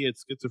knew he had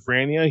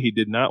schizophrenia, he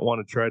did not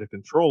want to try to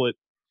control it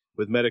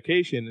with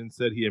medication.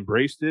 Instead, he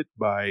embraced it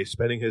by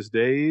spending his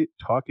day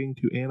talking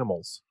to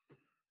animals.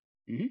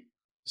 Mm-hmm.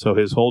 So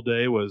his whole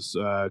day was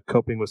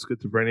coping with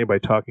schizophrenia by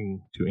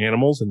talking to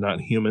animals and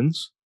not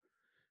humans,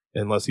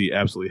 unless he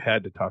absolutely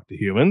had to talk to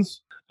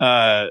humans.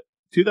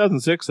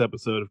 2006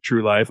 episode of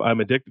True Life,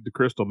 I'm Addicted to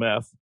Crystal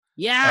Meth.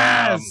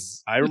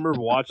 Yes! I remember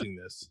watching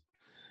this,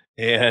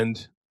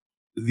 and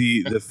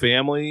the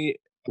family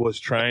was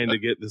trying to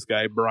get this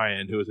guy,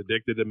 Brian, who was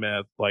addicted to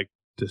meth, like,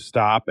 to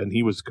stop, and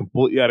he was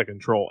completely out of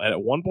control. And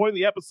at one point in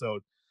the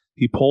episode,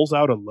 he pulls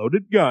out a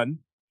loaded gun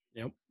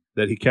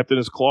that he kept in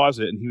his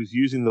closet, and he was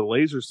using the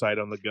laser sight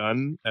on the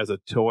gun as a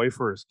toy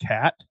for his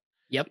cat.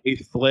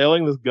 He's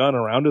flailing this gun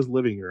around his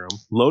living room,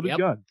 loaded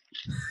gun.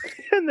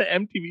 And the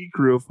MTV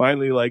crew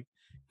finally like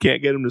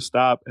can't get them to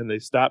stop, and they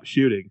stop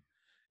shooting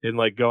and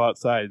like go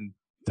outside and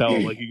tell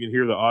them, like you can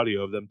hear the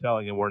audio of them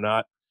telling him, we're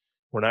not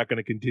going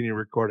to continue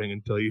recording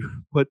until you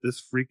put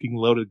this freaking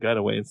loaded gun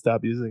away and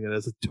stop using it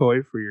as a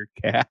toy for your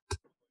cat.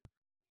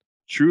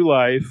 True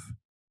Life.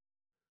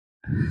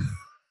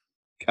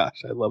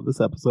 Gosh, I love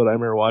this episode. I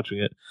remember watching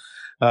it.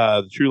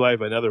 True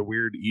Life, another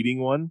weird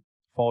eating one,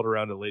 followed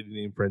around a lady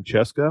named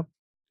Francesca,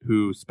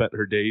 who spent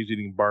her days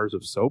eating bars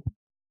of soap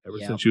ever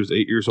since she was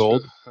 8 years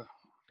old.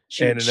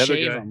 She would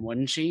shave them,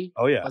 wouldn't she?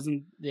 Oh, yeah.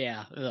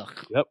 Ugh.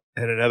 Yep.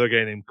 And another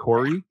guy named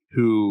Corey,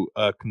 who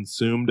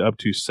consumed up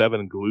to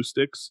 7 glue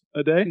sticks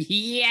a day.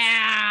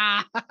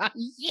 Yeah. I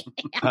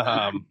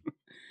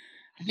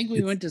think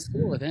we went to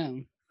school with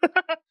him.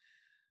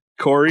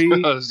 Corey.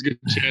 There's a good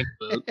chance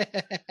of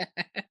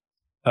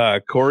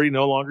that. Corey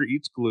no longer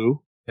eats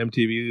glue.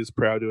 MTV is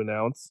proud to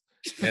announce.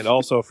 And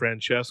also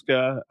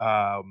Francesca,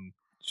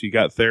 she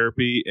got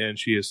therapy and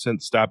she has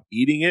since stopped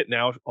eating it.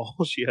 Now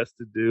all she has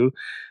to do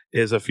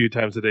is a few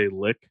times a day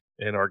lick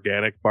an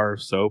organic bar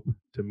of soap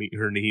to meet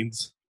her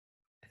needs.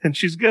 And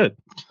she's good.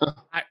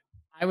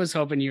 I was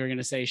hoping you were going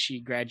to say she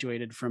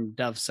graduated from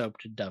Dove soap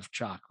to Dove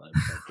chocolate.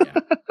 But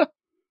yeah.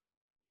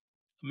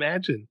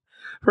 Imagine.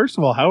 First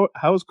of all,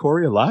 how is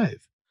Corey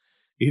alive?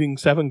 Eating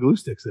 7 glue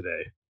sticks a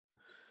day.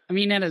 I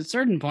mean, at a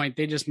certain point,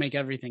 they just make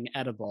everything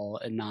edible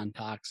and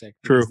non-toxic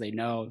True. because they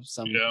know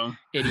some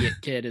idiot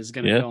kid is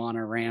going to go on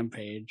a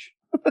rampage.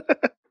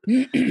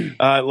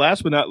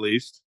 Last but not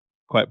least,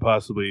 quite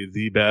possibly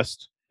the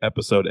best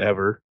episode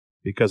ever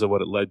because of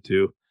what it led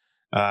to.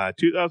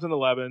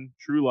 2011,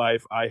 True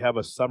Life, I Have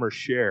a Summer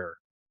Share.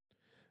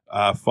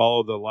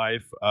 Followed the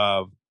life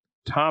of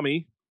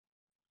Tommy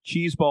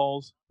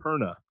Cheeseballs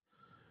Perna,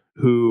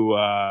 who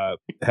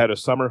had a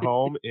summer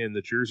home in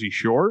the Jersey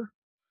Shore.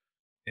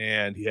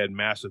 And he had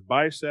massive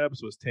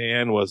biceps, was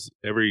tan, was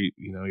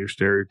your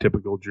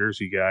stereotypical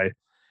Jersey guy.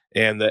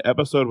 And the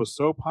episode was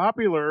so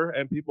popular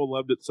and people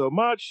loved it so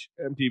much,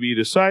 MTV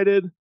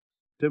decided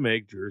to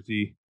make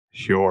Jersey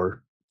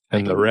Shore.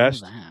 And the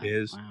rest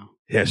is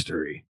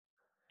history.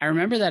 I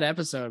remember that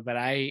episode, but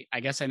I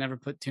guess I never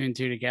put 2 and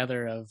 2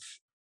 together of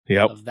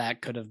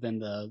that could have been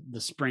the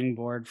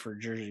springboard for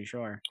Jersey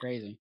Shore.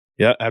 Crazy.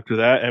 Yeah, after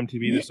that,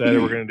 MTV decided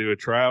we're going to do a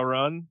trial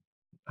run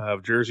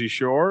of Jersey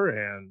Shore,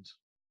 and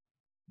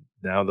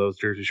now those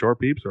Jersey Shore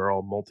peeps are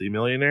all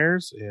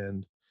multimillionaires,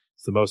 and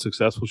it's the most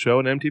successful show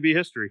in MTV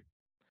history.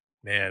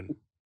 Man,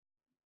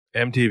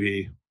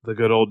 MTV, the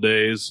good old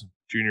days,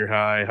 junior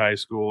high, high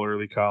school,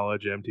 early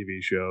college,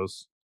 MTV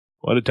shows.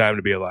 What a time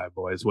to be alive,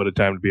 boys. What a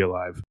time to be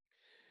alive.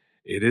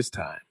 It is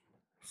time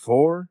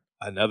for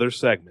another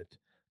segment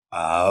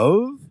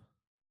of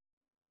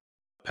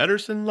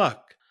Pedersen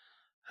Luck.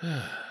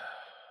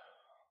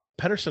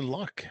 Pedersen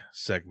Luck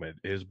segment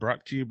is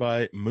brought to you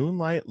by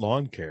Moonlight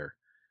Lawn Care,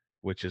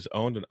 which is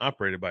owned and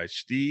operated by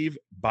Steve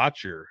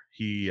Botcher.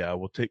 He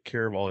will take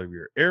care of all of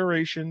your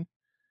aeration,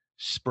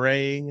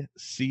 spraying,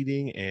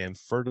 seeding, and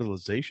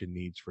fertilization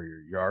needs for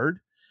your yard.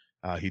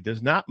 He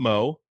does not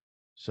mow,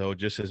 so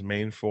just his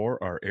main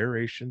 4 are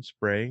aeration,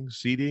 spraying,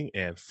 seeding,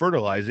 and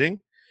fertilizing.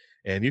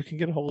 And you can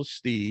get a hold of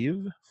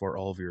Steve for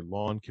all of your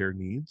lawn care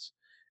needs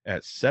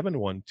at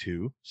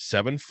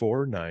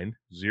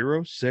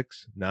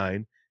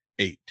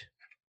 712-749-0698.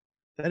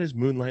 That is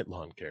Moonlight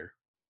Lawn Care.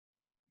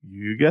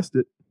 You guessed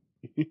it.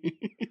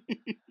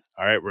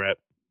 All right, Brett.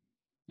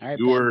 All right,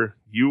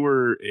 you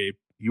were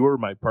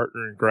my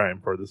partner in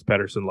crime for this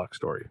Pedersen Luck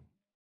story.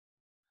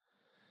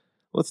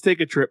 Let's take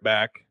a trip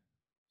back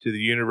to the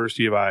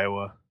University of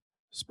Iowa,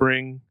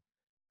 spring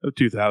of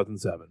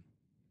 2007.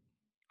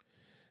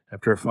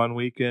 After a fun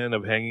weekend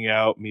of hanging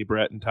out, me,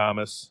 Brett, and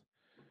Thomas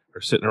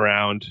are sitting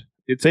around.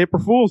 It's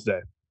April Fool's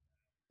Day.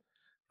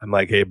 I'm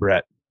like, hey,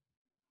 Brett,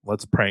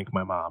 let's prank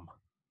my mom.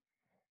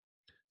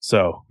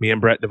 So me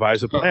and Brett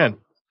devise a plan.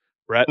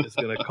 Brett is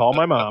going to call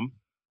my mom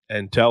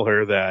and tell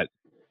her that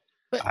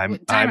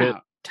Time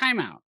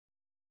out.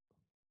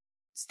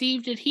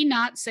 Steve, did he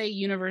not say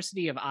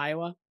University of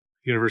Iowa?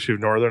 University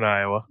of Northern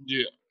Iowa.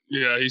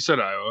 Yeah, he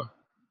said Iowa.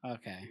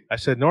 Okay. I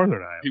said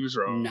Northern Iowa. He was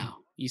wrong. No,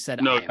 you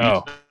said No,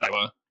 Iowa.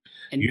 Iowa.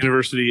 And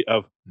University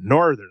of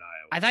Northern Iowa.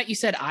 I thought you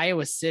said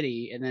Iowa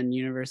City and then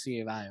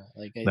University of Iowa.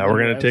 Now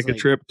we're going to take a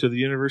trip to the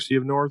University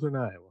of Northern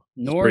Iowa.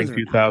 Spring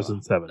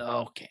 2007.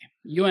 Iowa. Okay.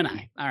 You and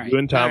I. All right. You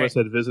and Thomas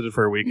had visited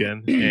for a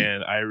weekend,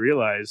 and I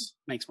realized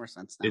makes more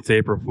sense now. It's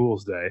April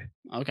Fool's Day.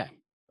 Okay.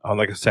 On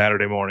like a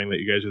Saturday morning that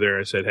you guys were there,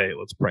 I said, hey,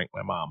 let's prank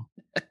my mom.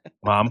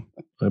 Mom,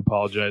 I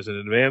apologize in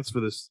advance for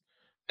this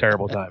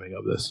terrible timing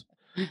of this.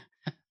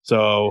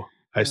 So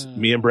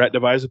me and Brett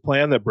devised a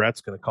plan that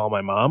Brett's going to call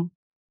my mom.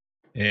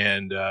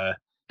 And I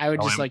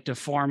would just like to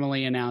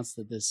formally announce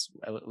that it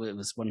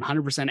was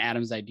 100%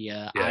 Adam's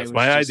idea. Yeah, it's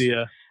my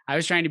idea. I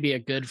was trying to be a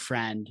good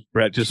friend.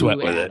 Brett just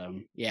went with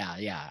Adam. It.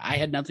 Yeah. I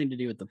had nothing to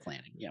do with the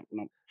planning. Yeah.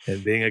 No.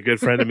 And being a good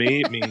friend to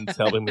me means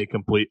helping me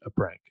complete a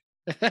prank.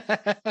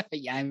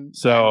 Yeah. I'm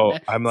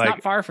like,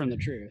 not far from the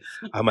truth.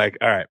 I'm like,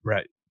 all right,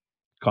 Brett,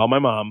 call my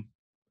mom.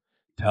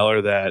 Tell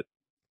her that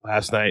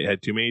last night I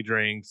had too many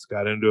drinks,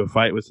 got into a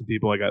fight with some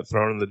people. I got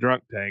thrown in the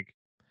drunk tank.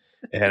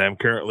 and I'm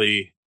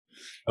currently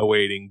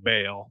awaiting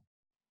bail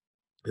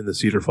in the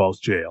Cedar Falls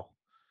jail.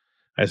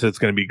 I said it's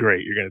going to be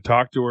great. You're going to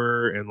talk to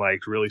her and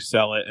like really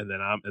sell it, and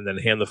then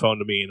hand the phone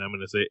to me, and I'm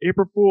going to say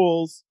April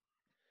Fools.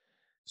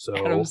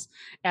 So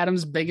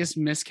Adam's biggest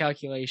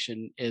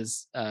miscalculation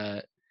is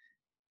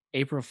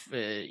April.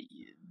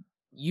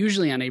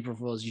 Usually on April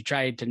Fools, you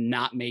try to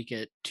not make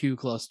it too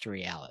close to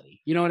reality.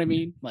 You know what I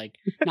mean? Like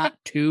not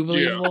too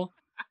believable.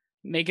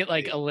 Make it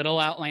like a little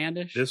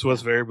outlandish. This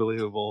was very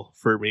believable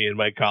for me in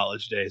my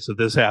college days. So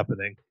this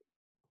happening,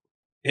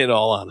 in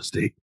all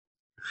honesty.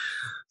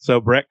 So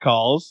Brett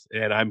calls,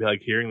 and I'm like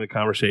hearing the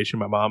conversation.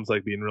 My mom's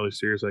like being really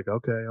serious, like,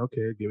 okay,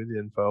 give me the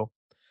info.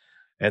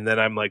 And then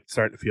I'm like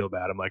starting to feel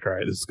bad. I'm like, all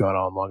right, this has gone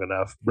on long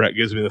enough. Brett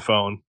gives me the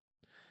phone.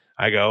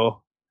 I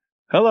go,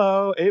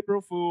 hello,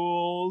 April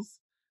Fools.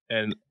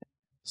 And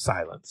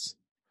silence.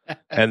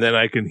 And then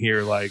I can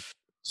hear like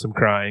some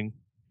crying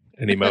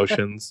and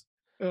emotions.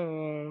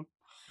 And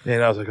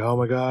I was like, oh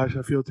my gosh,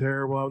 I feel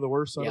terrible. I'm the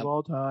worst son of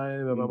all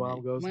time. And my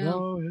mom goes,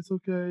 no, it's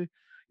okay.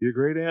 Your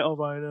great Aunt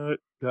Elvina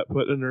got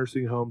put in a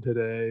nursing home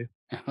today.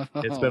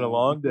 It's been a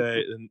long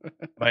day. And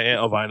my Aunt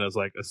Elvina is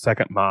like a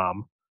second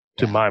mom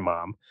to my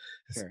mom.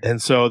 Sure.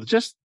 And so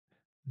just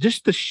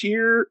the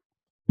sheer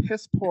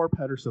piss poor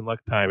Pedersen luck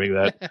timing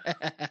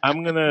that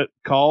I'm going to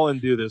call and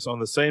do this on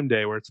the same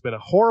day where it's been a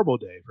horrible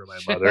day for my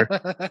mother.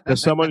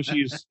 Because someone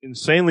she's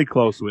insanely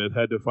close with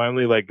had to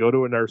finally like go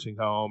to a nursing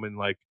home, and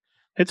like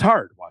it's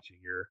hard watching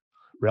your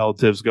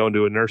relatives go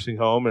into a nursing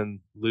home and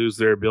lose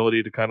their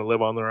ability to kind of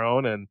live on their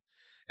own. And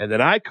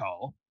then I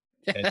call,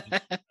 and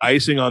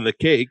icing on the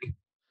cake.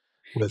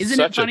 Isn't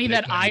it funny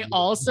that I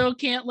also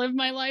can't live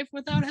my life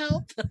without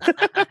help?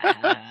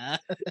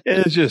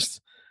 It's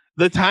just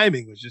the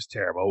timing was just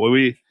terrible.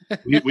 We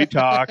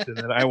talked, and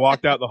then I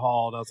walked out the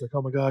hall, and I was like,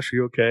 "Oh my gosh, are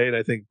you okay?" And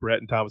I think Brett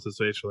and Thomas's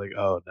face were like,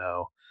 "Oh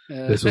no,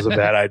 this was a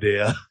bad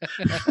idea."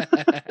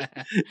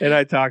 And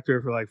I talked to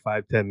her for like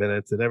 5-10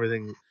 minutes, and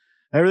everything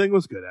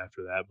was good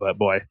after that. But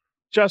boy,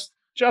 just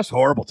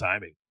horrible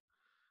timing.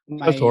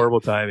 Just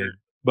horrible timing.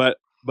 But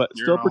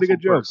still pretty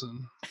good joke.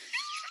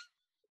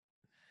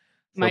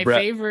 My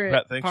Brett,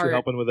 favorite thanks part, for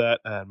helping with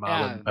that. And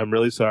Mom, I'm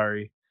really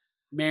sorry.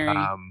 Mary,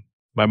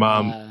 my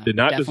mom did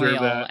not deserve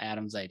that.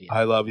 Adam's idea.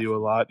 I love you a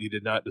lot. You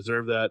did not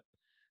deserve that.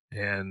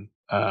 And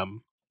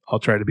I'll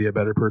try to be a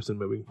better person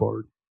moving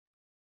forward.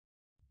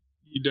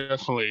 You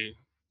definitely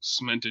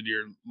cemented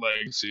your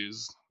legacy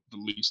as the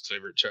least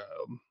favorite child.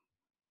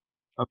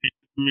 I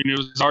mean, it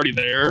was already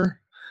there.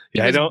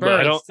 Yeah, I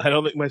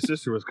don't think my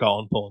sister was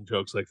pulling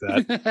jokes like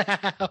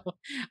that.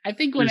 I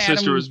think when your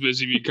sister was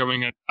busy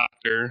becoming a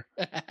doctor.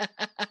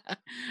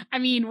 I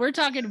mean, we're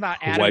talking about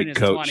Adam white in his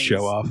coat 20s.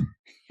 Show off.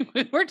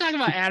 We're talking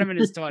about Adam in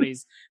his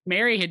 20s.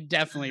 Mary had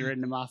definitely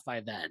written him off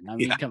by then. I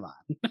mean, come on.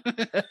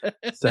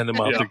 Send him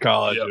off to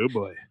college. Oh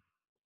boy.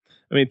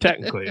 I mean,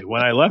 technically,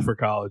 when I left for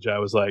college, I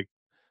was like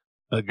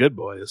a good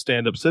boy, a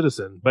stand-up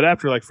citizen. But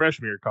after like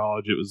freshman year of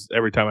college, it was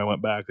every time I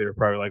went back, they were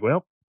probably like,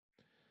 well,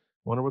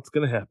 wonder what's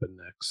going to happen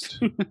next.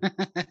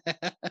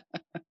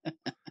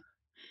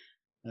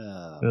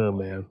 Oh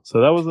man!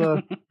 So that was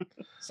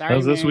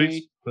sorry, this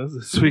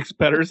week's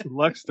Pedersen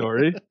luck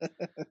story.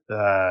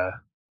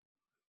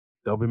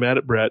 Don't be mad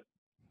at Brett.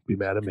 Be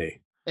mad at me.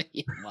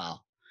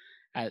 Well,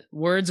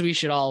 words we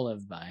should all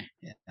live by.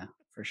 Yeah,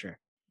 for sure.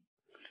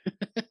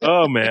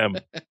 Oh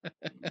man!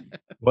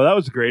 Well, that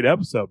was a great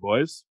episode,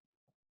 boys.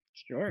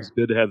 Sure. It's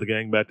good to have the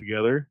gang back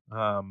together.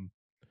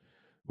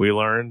 We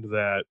learned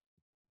that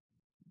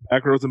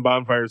Backroads and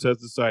Bonfires has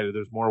decided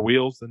there's more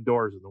wheels than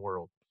doors in the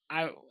world.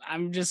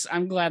 I'm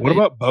glad. What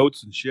about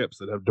boats and ships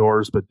that have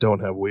doors but don't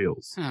have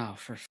wheels?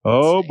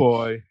 Oh,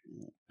 boy.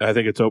 I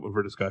think it's open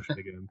for discussion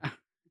again.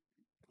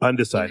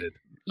 Undecided.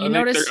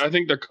 I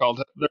think they're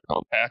called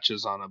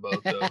patches on a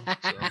boat though.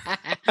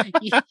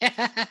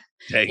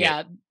 So.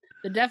 Yeah.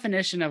 The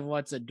definition of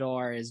what's a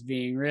door is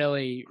being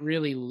really,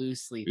 really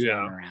loosely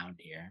thrown around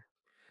here.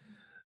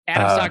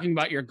 Adam's talking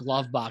about your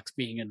glove box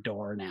being a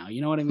door now.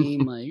 You know what I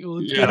mean? Like,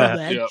 it's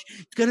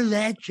got a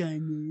latch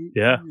on it.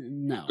 Yeah.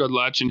 No. Got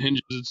latch and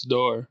hinges its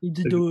door. It's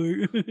a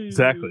door.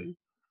 Exactly.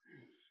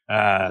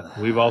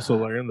 We've also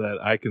learned that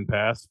I can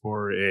pass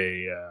for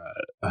a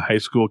high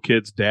school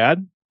kid's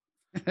dad.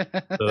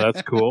 So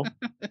that's cool.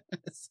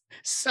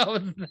 So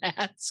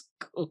that's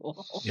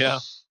cool. Yeah.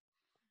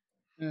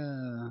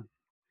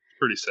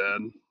 Pretty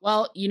sad.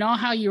 Well, you know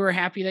how you were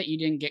happy that you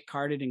didn't get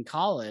carded in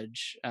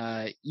college?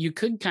 You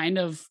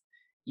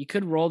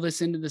could roll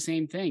this into the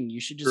same thing. You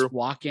should just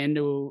walk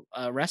into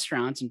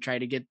restaurants and try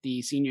to get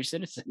the senior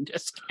citizen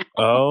discount.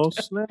 Oh,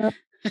 snap.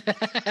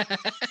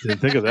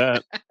 Didn't think of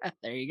that.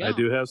 There you go. I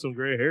do have some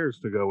gray hairs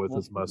to go with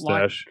this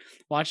mustache.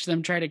 Watch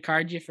them try to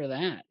card you for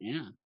that.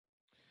 Yeah.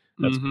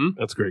 That's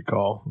a great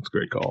call. That's a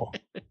great call.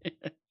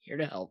 Here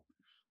to help.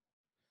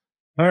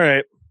 All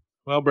right.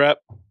 Well, Brett,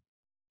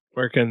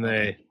 where can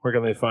they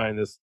find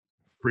this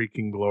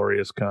freaking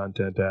glorious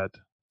content at?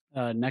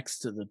 Next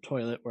to the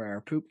toilet where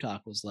our poop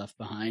talk was left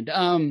behind.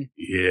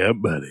 Yeah,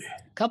 buddy.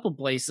 A couple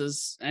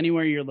places,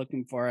 anywhere you're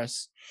looking for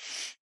us.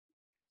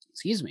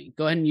 excuse me,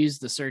 go ahead and use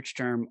the search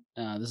term.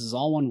 This is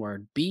all one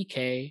word,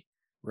 BK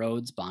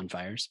Roads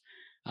Bonfires.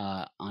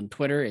 On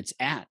Twitter, it's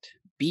at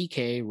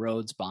BK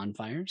Roads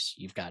Bonfires.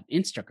 You've got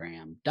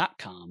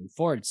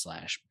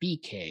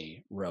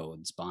Instagram.com/BK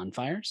Roads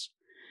Bonfires.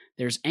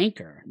 There's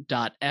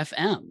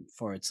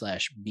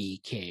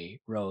Anchor.fm/BK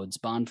Roads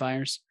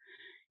Bonfires.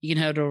 You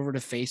can head over to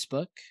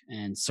Facebook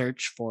and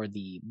search for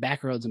the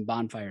Backroads and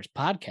Bonfires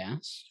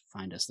podcast.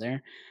 Find us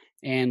there.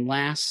 And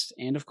last,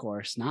 and of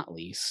course, not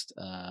least,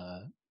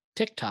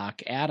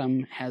 TikTok.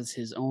 Adam has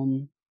his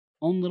own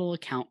little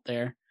account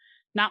there.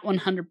 Not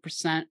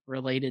 100%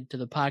 related to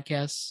the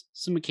podcast.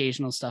 Some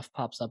occasional stuff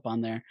pops up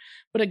on there,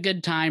 but a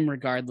good time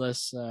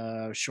regardless,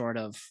 short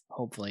of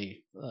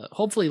hopefully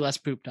less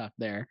poop talk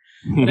there.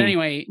 But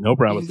anyway, no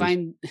promises.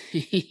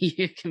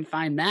 You can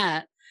find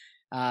that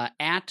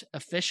at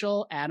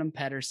official Adam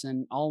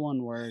Pedersen, all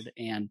one word,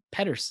 and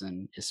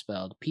Pedersen is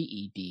spelled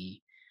PEDERSEN.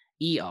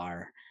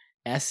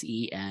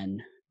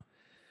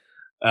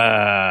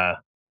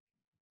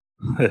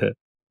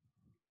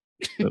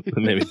 That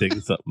made me think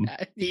of something.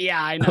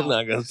 Yeah, I know. I'm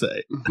not gonna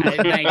say.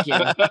 Thank you.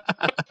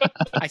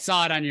 I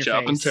saw it on your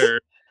Chop and face. tear.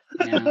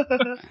 Yeah.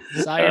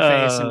 Saw your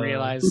face and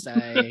realized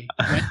I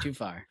went too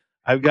far.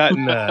 I've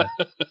gotten the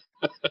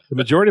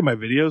majority of my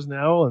videos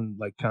now and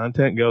like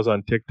content goes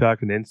on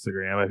TikTok and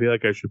Instagram. I feel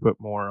like I should put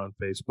more on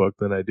Facebook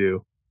than I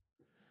do.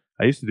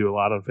 I used to do a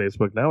lot on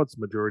Facebook. Now it's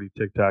majority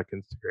TikTok,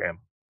 Instagram.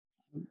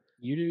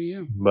 You do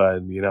you.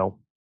 But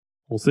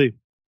we'll see.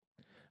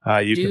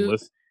 You can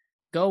listen.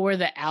 Go where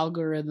the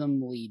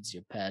algorithm leads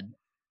you, Ped.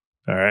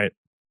 All right.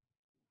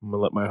 I'm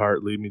gonna let my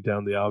heart lead me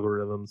down the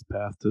algorithm's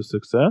path to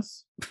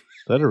success. Is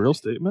that a real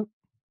statement?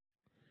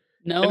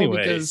 No,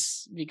 Anyway.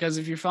 because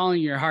if you're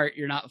following your heart,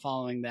 you're not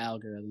following the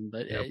algorithm.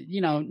 But Yep.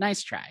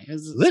 Nice try.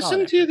 It's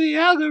Listen to the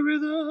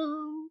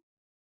algorithm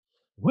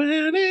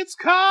when it's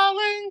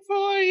calling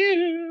for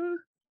you.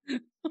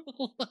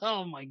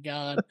 Oh my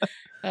god.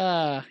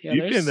 You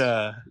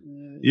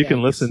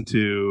can listen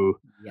to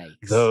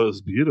Yikes.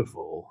 those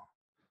beautiful,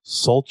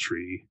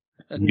 sultry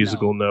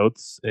musical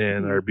notes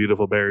and our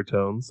beautiful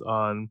baritones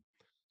on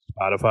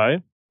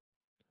Spotify.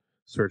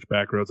 Search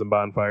Backroads and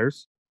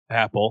Bonfires.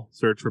 Apple,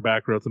 search for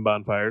Backroads and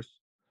Bonfires.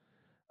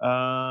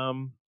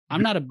 I'm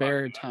not a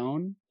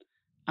baritone.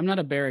 I'm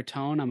a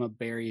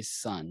Barry's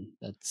son.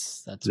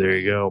 That's There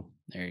you go.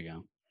 There you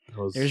go.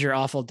 Was, There's your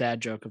awful dad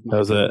joke of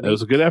mine. that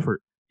was a good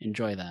effort.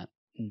 Enjoy that.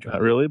 Enjoy.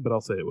 Not really, but I'll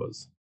say it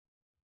was.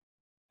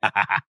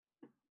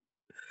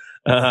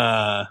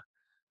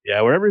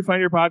 Yeah, wherever you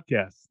find your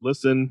podcasts,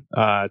 listen,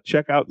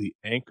 check out the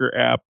Anchor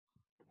app.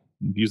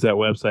 Use that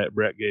website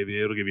Brett gave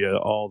you. It'll give you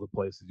all the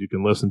places you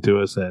can listen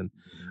to us, and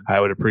I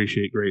would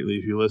appreciate greatly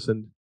if you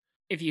listened.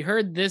 If you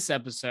heard this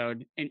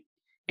episode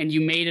and you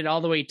made it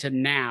all the way to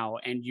now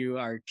and you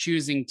are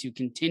choosing to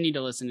continue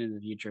to listen in the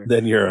future,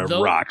 Then you're a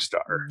rock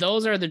star.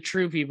 Those are the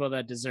true people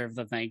that deserve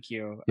the thank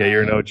you. Yeah,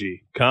 you're an OG.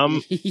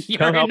 Come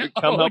help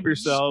OG.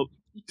 yourself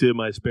to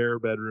my spare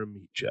bedroom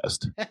meat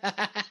chest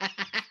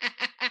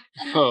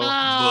Oh,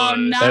 boy.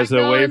 not as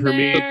a way going for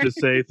me there. to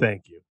say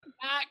thank you.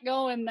 Not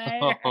going there.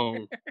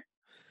 Oh,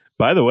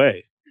 By the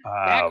way,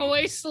 Back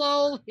away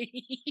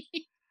slowly.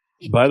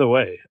 By the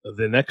way,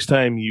 the next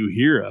time you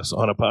hear us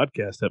on a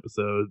podcast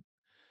episode,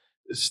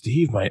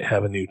 Steve might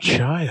have a new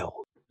child.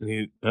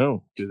 There you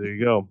go.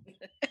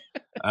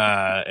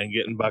 And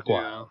getting buck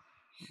wild.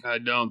 yeah. I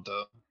don't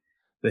though.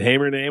 The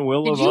Hamer name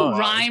will Did live you on.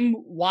 rhyme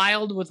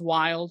wild with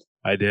wild?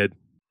 I did.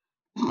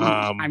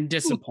 I'm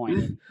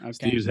disappointed. Okay.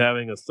 Steve's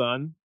having a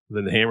son.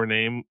 The Hamer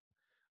name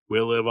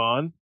will live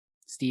on.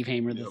 Steve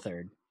Hamer the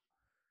third.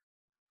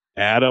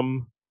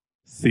 Adam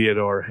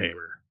Theodore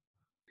Hamer.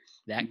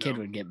 That kid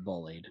would get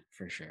bullied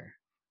for sure.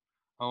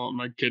 I want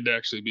my kid to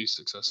actually be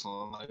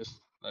successful in life.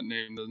 That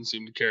name doesn't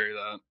seem to carry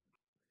that.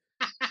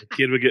 The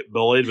kid would get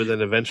bullied, but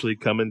then eventually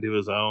come into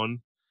his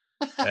own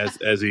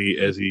as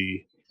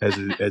he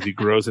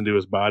grows into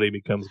his body,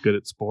 becomes good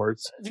at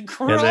sports, and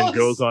then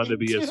goes on to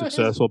be a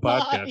successful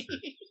podcaster.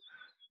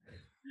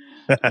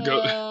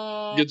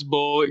 Gets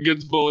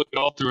bullied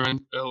all through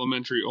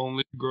elementary,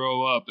 only to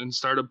grow up and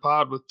start a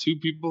pod with two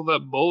people that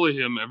bully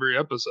him every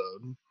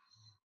episode.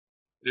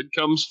 It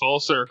comes full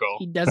circle.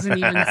 He doesn't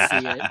even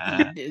see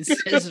it.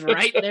 It's just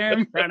right there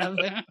in front of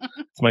him.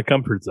 It's my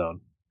comfort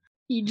zone.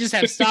 You just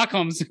have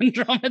Stockholm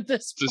syndrome at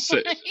this Just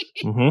point.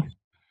 Mm-hmm.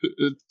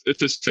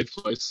 It's a safe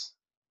place.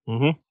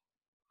 Mm-hmm.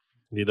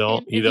 You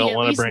don't If want he a at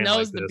least brain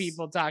knows like the this.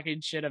 people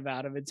talking shit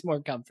about him. It's more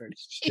comforting.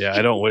 Yeah,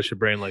 I don't wish a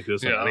brain like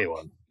this on Yeah.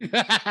 anyone.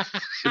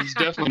 It's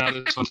definitely not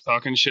as much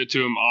talking shit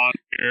to him on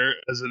air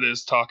as it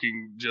is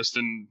talking just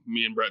in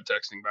me and Brett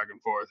texting back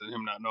and forth and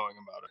him not knowing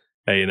about it.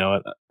 Hey, you know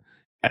what?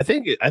 I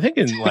think in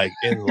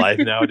life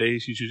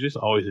nowadays, you should just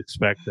always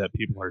expect that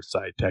people are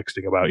side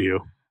texting about you.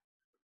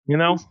 You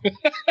know,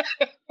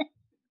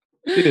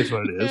 it is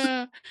what it is.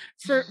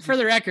 For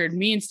the record,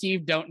 me and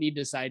Steve don't need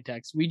to side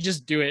text. We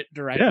just do it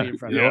directly in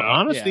front You of know, him.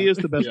 honesty is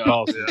the best Yeah.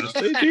 policy. Yeah. Just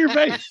say it to your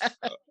face.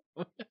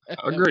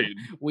 Agreed.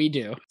 We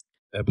do.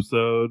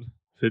 Episode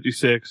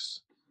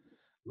 56.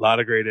 A lot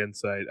of great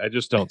insight. I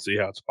just don't see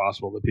how it's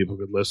possible that people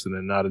could listen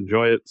and not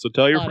enjoy it. So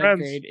tell your Lot of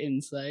friends. great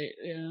insight.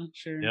 Yeah,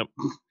 sure. Yep.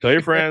 Tell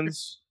your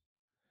friends.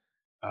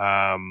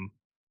 I'm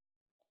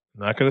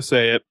not going to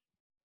say it.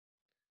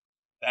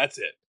 That's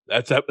it.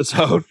 That's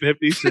episode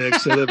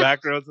 56 of the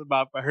Backroads and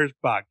Bonfires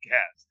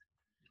podcast.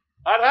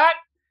 Hot, hot.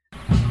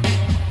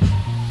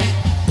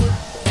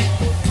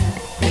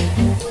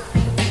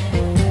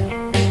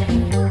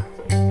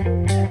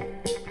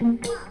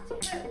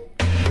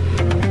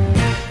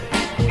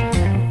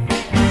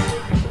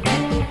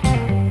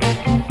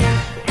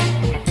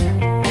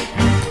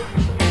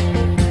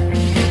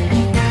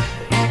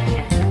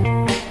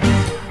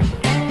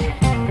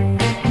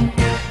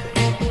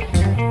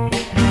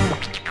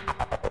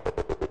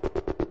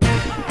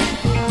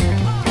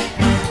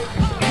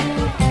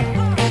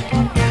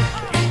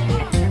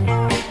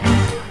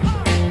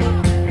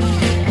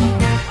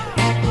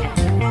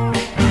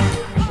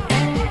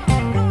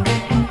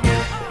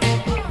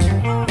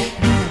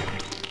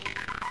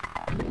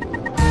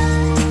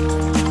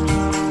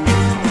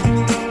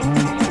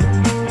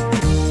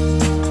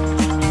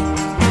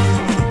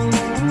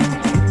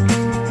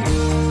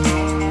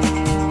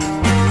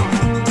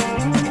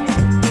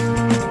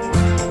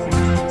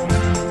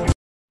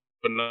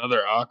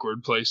 Another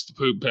awkward place to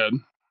poop, Ped.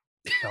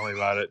 Tell me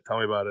about it. Tell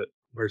me about it.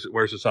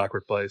 Where's this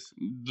awkward place?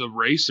 The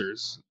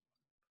racers.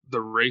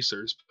 The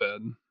racers,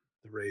 Ped.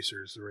 The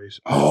racers.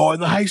 Oh, in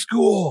the high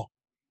school.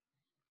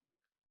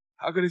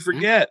 How could I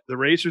forget the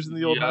racers in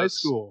the old high Yes.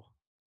 school?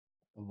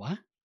 What?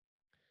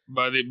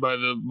 By the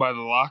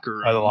locker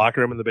room. By the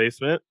locker room in the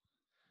basement.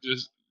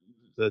 Just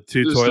The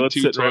two just toilets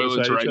the two sitting right toilets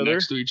beside right each other.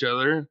 next to each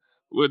other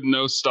with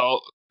no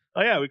stall.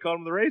 Oh yeah, we called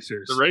them the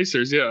racers. The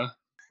racers, yeah.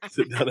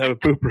 Sit down and have a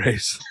poop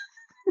race.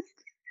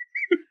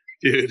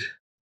 Dude,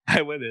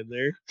 I went in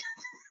there.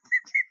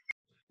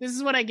 This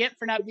is what I get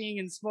for not being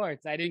in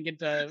sports. I didn't get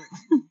to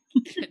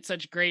get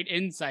such great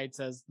insights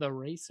as the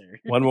racer.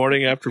 One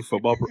morning after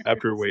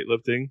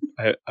weightlifting,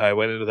 I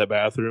went into the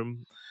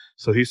bathroom.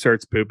 So he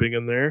starts pooping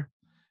in there.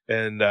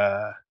 And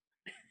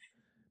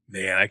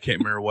man, I can't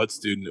remember what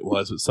student it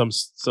was, but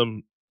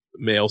some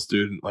male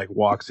student like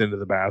walks into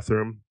the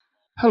bathroom.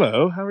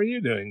 Hello, how are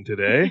you doing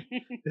today?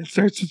 And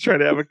starts to try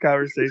to have a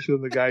conversation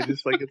with the guy,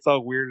 just like it's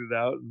all weirded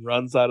out, and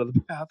runs out of the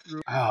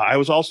bathroom. I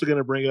was also going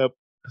to bring up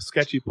a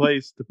sketchy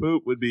place to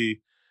poop would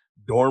be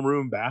dorm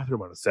room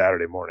bathroom on a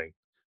Saturday morning.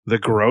 The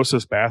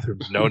grossest bathroom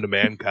known to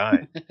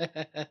mankind.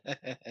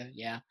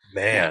 Yeah.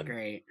 Man,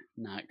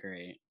 Not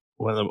great.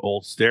 one of them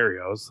old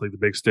stereos, like the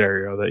big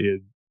stereo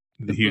that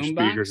the huge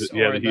speakers.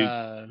 Boombox Yeah,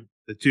 or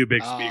the two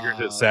big speakers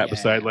that sat yeah,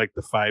 beside yeah. like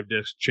the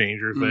 5-disc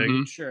changer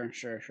thing. Mhm.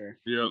 Sure.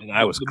 Yeah. And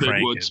I was the big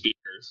cranking. wood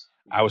speakers.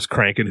 I was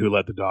cranking Who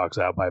Let the Dogs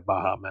Out by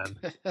Baha Men.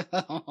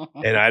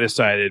 And I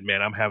decided,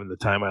 man, I'm having the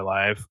time of my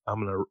life. I'm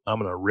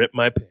gonna rip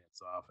my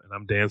pants off, and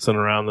I'm dancing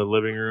around the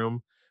living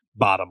room,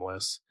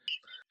 bottomless.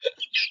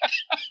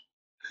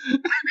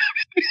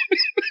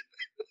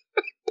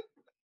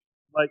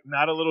 Like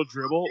not a little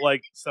dribble.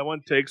 Like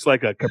someone takes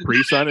like a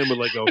Capri Sun and would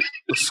like go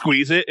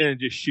squeeze it and it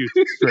just shoots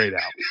it straight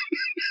out.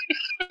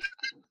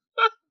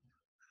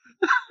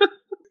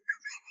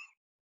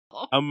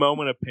 A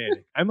moment of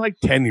panic. I'm like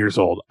 10 years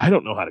old. I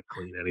don't know how to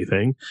clean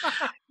anything.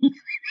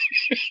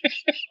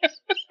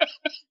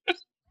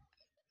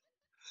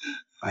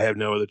 I have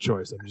no other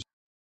choice. I'm just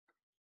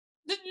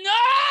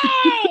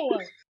No!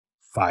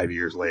 5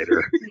 years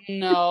later.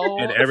 No.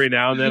 And every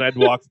now and then I'd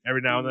walk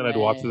through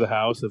the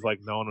house if like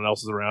no one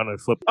else is around and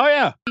I'd flip. Oh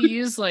yeah. You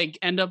use like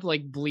end up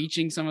like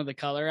bleaching some of the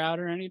color out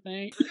or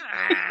anything?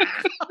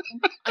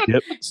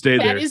 Yep. Stay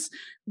there.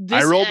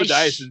 I rolled the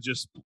dice and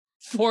just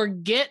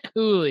forget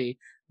Hooli.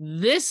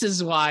 This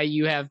is why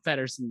you have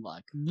Pedersen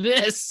luck.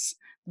 This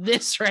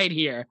right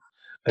here.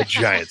 a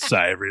giant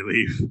sigh of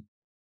relief.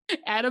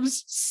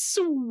 Adam's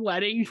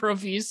sweating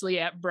profusely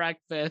at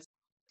breakfast.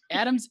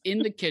 Adam's in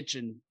the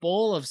kitchen,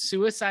 bowl of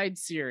suicide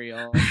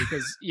cereal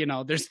because,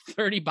 there's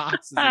 30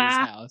 boxes in his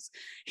house.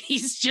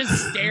 He's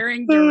just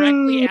staring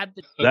directly at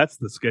the... That's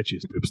the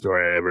sketchiest poop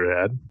story I ever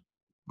had.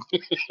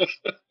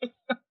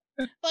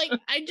 Like,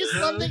 I just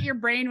love that your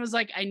brain was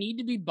like, I need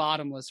to be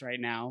bottomless right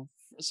now.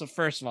 So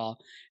first of all,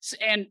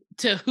 and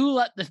to Who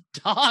Let the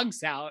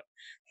Dogs Out?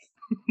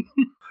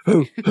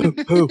 Who?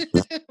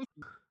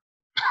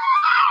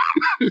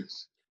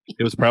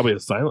 It was probably a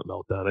silent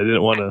meltdown. I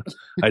didn't want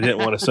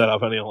to set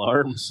off any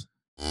alarms.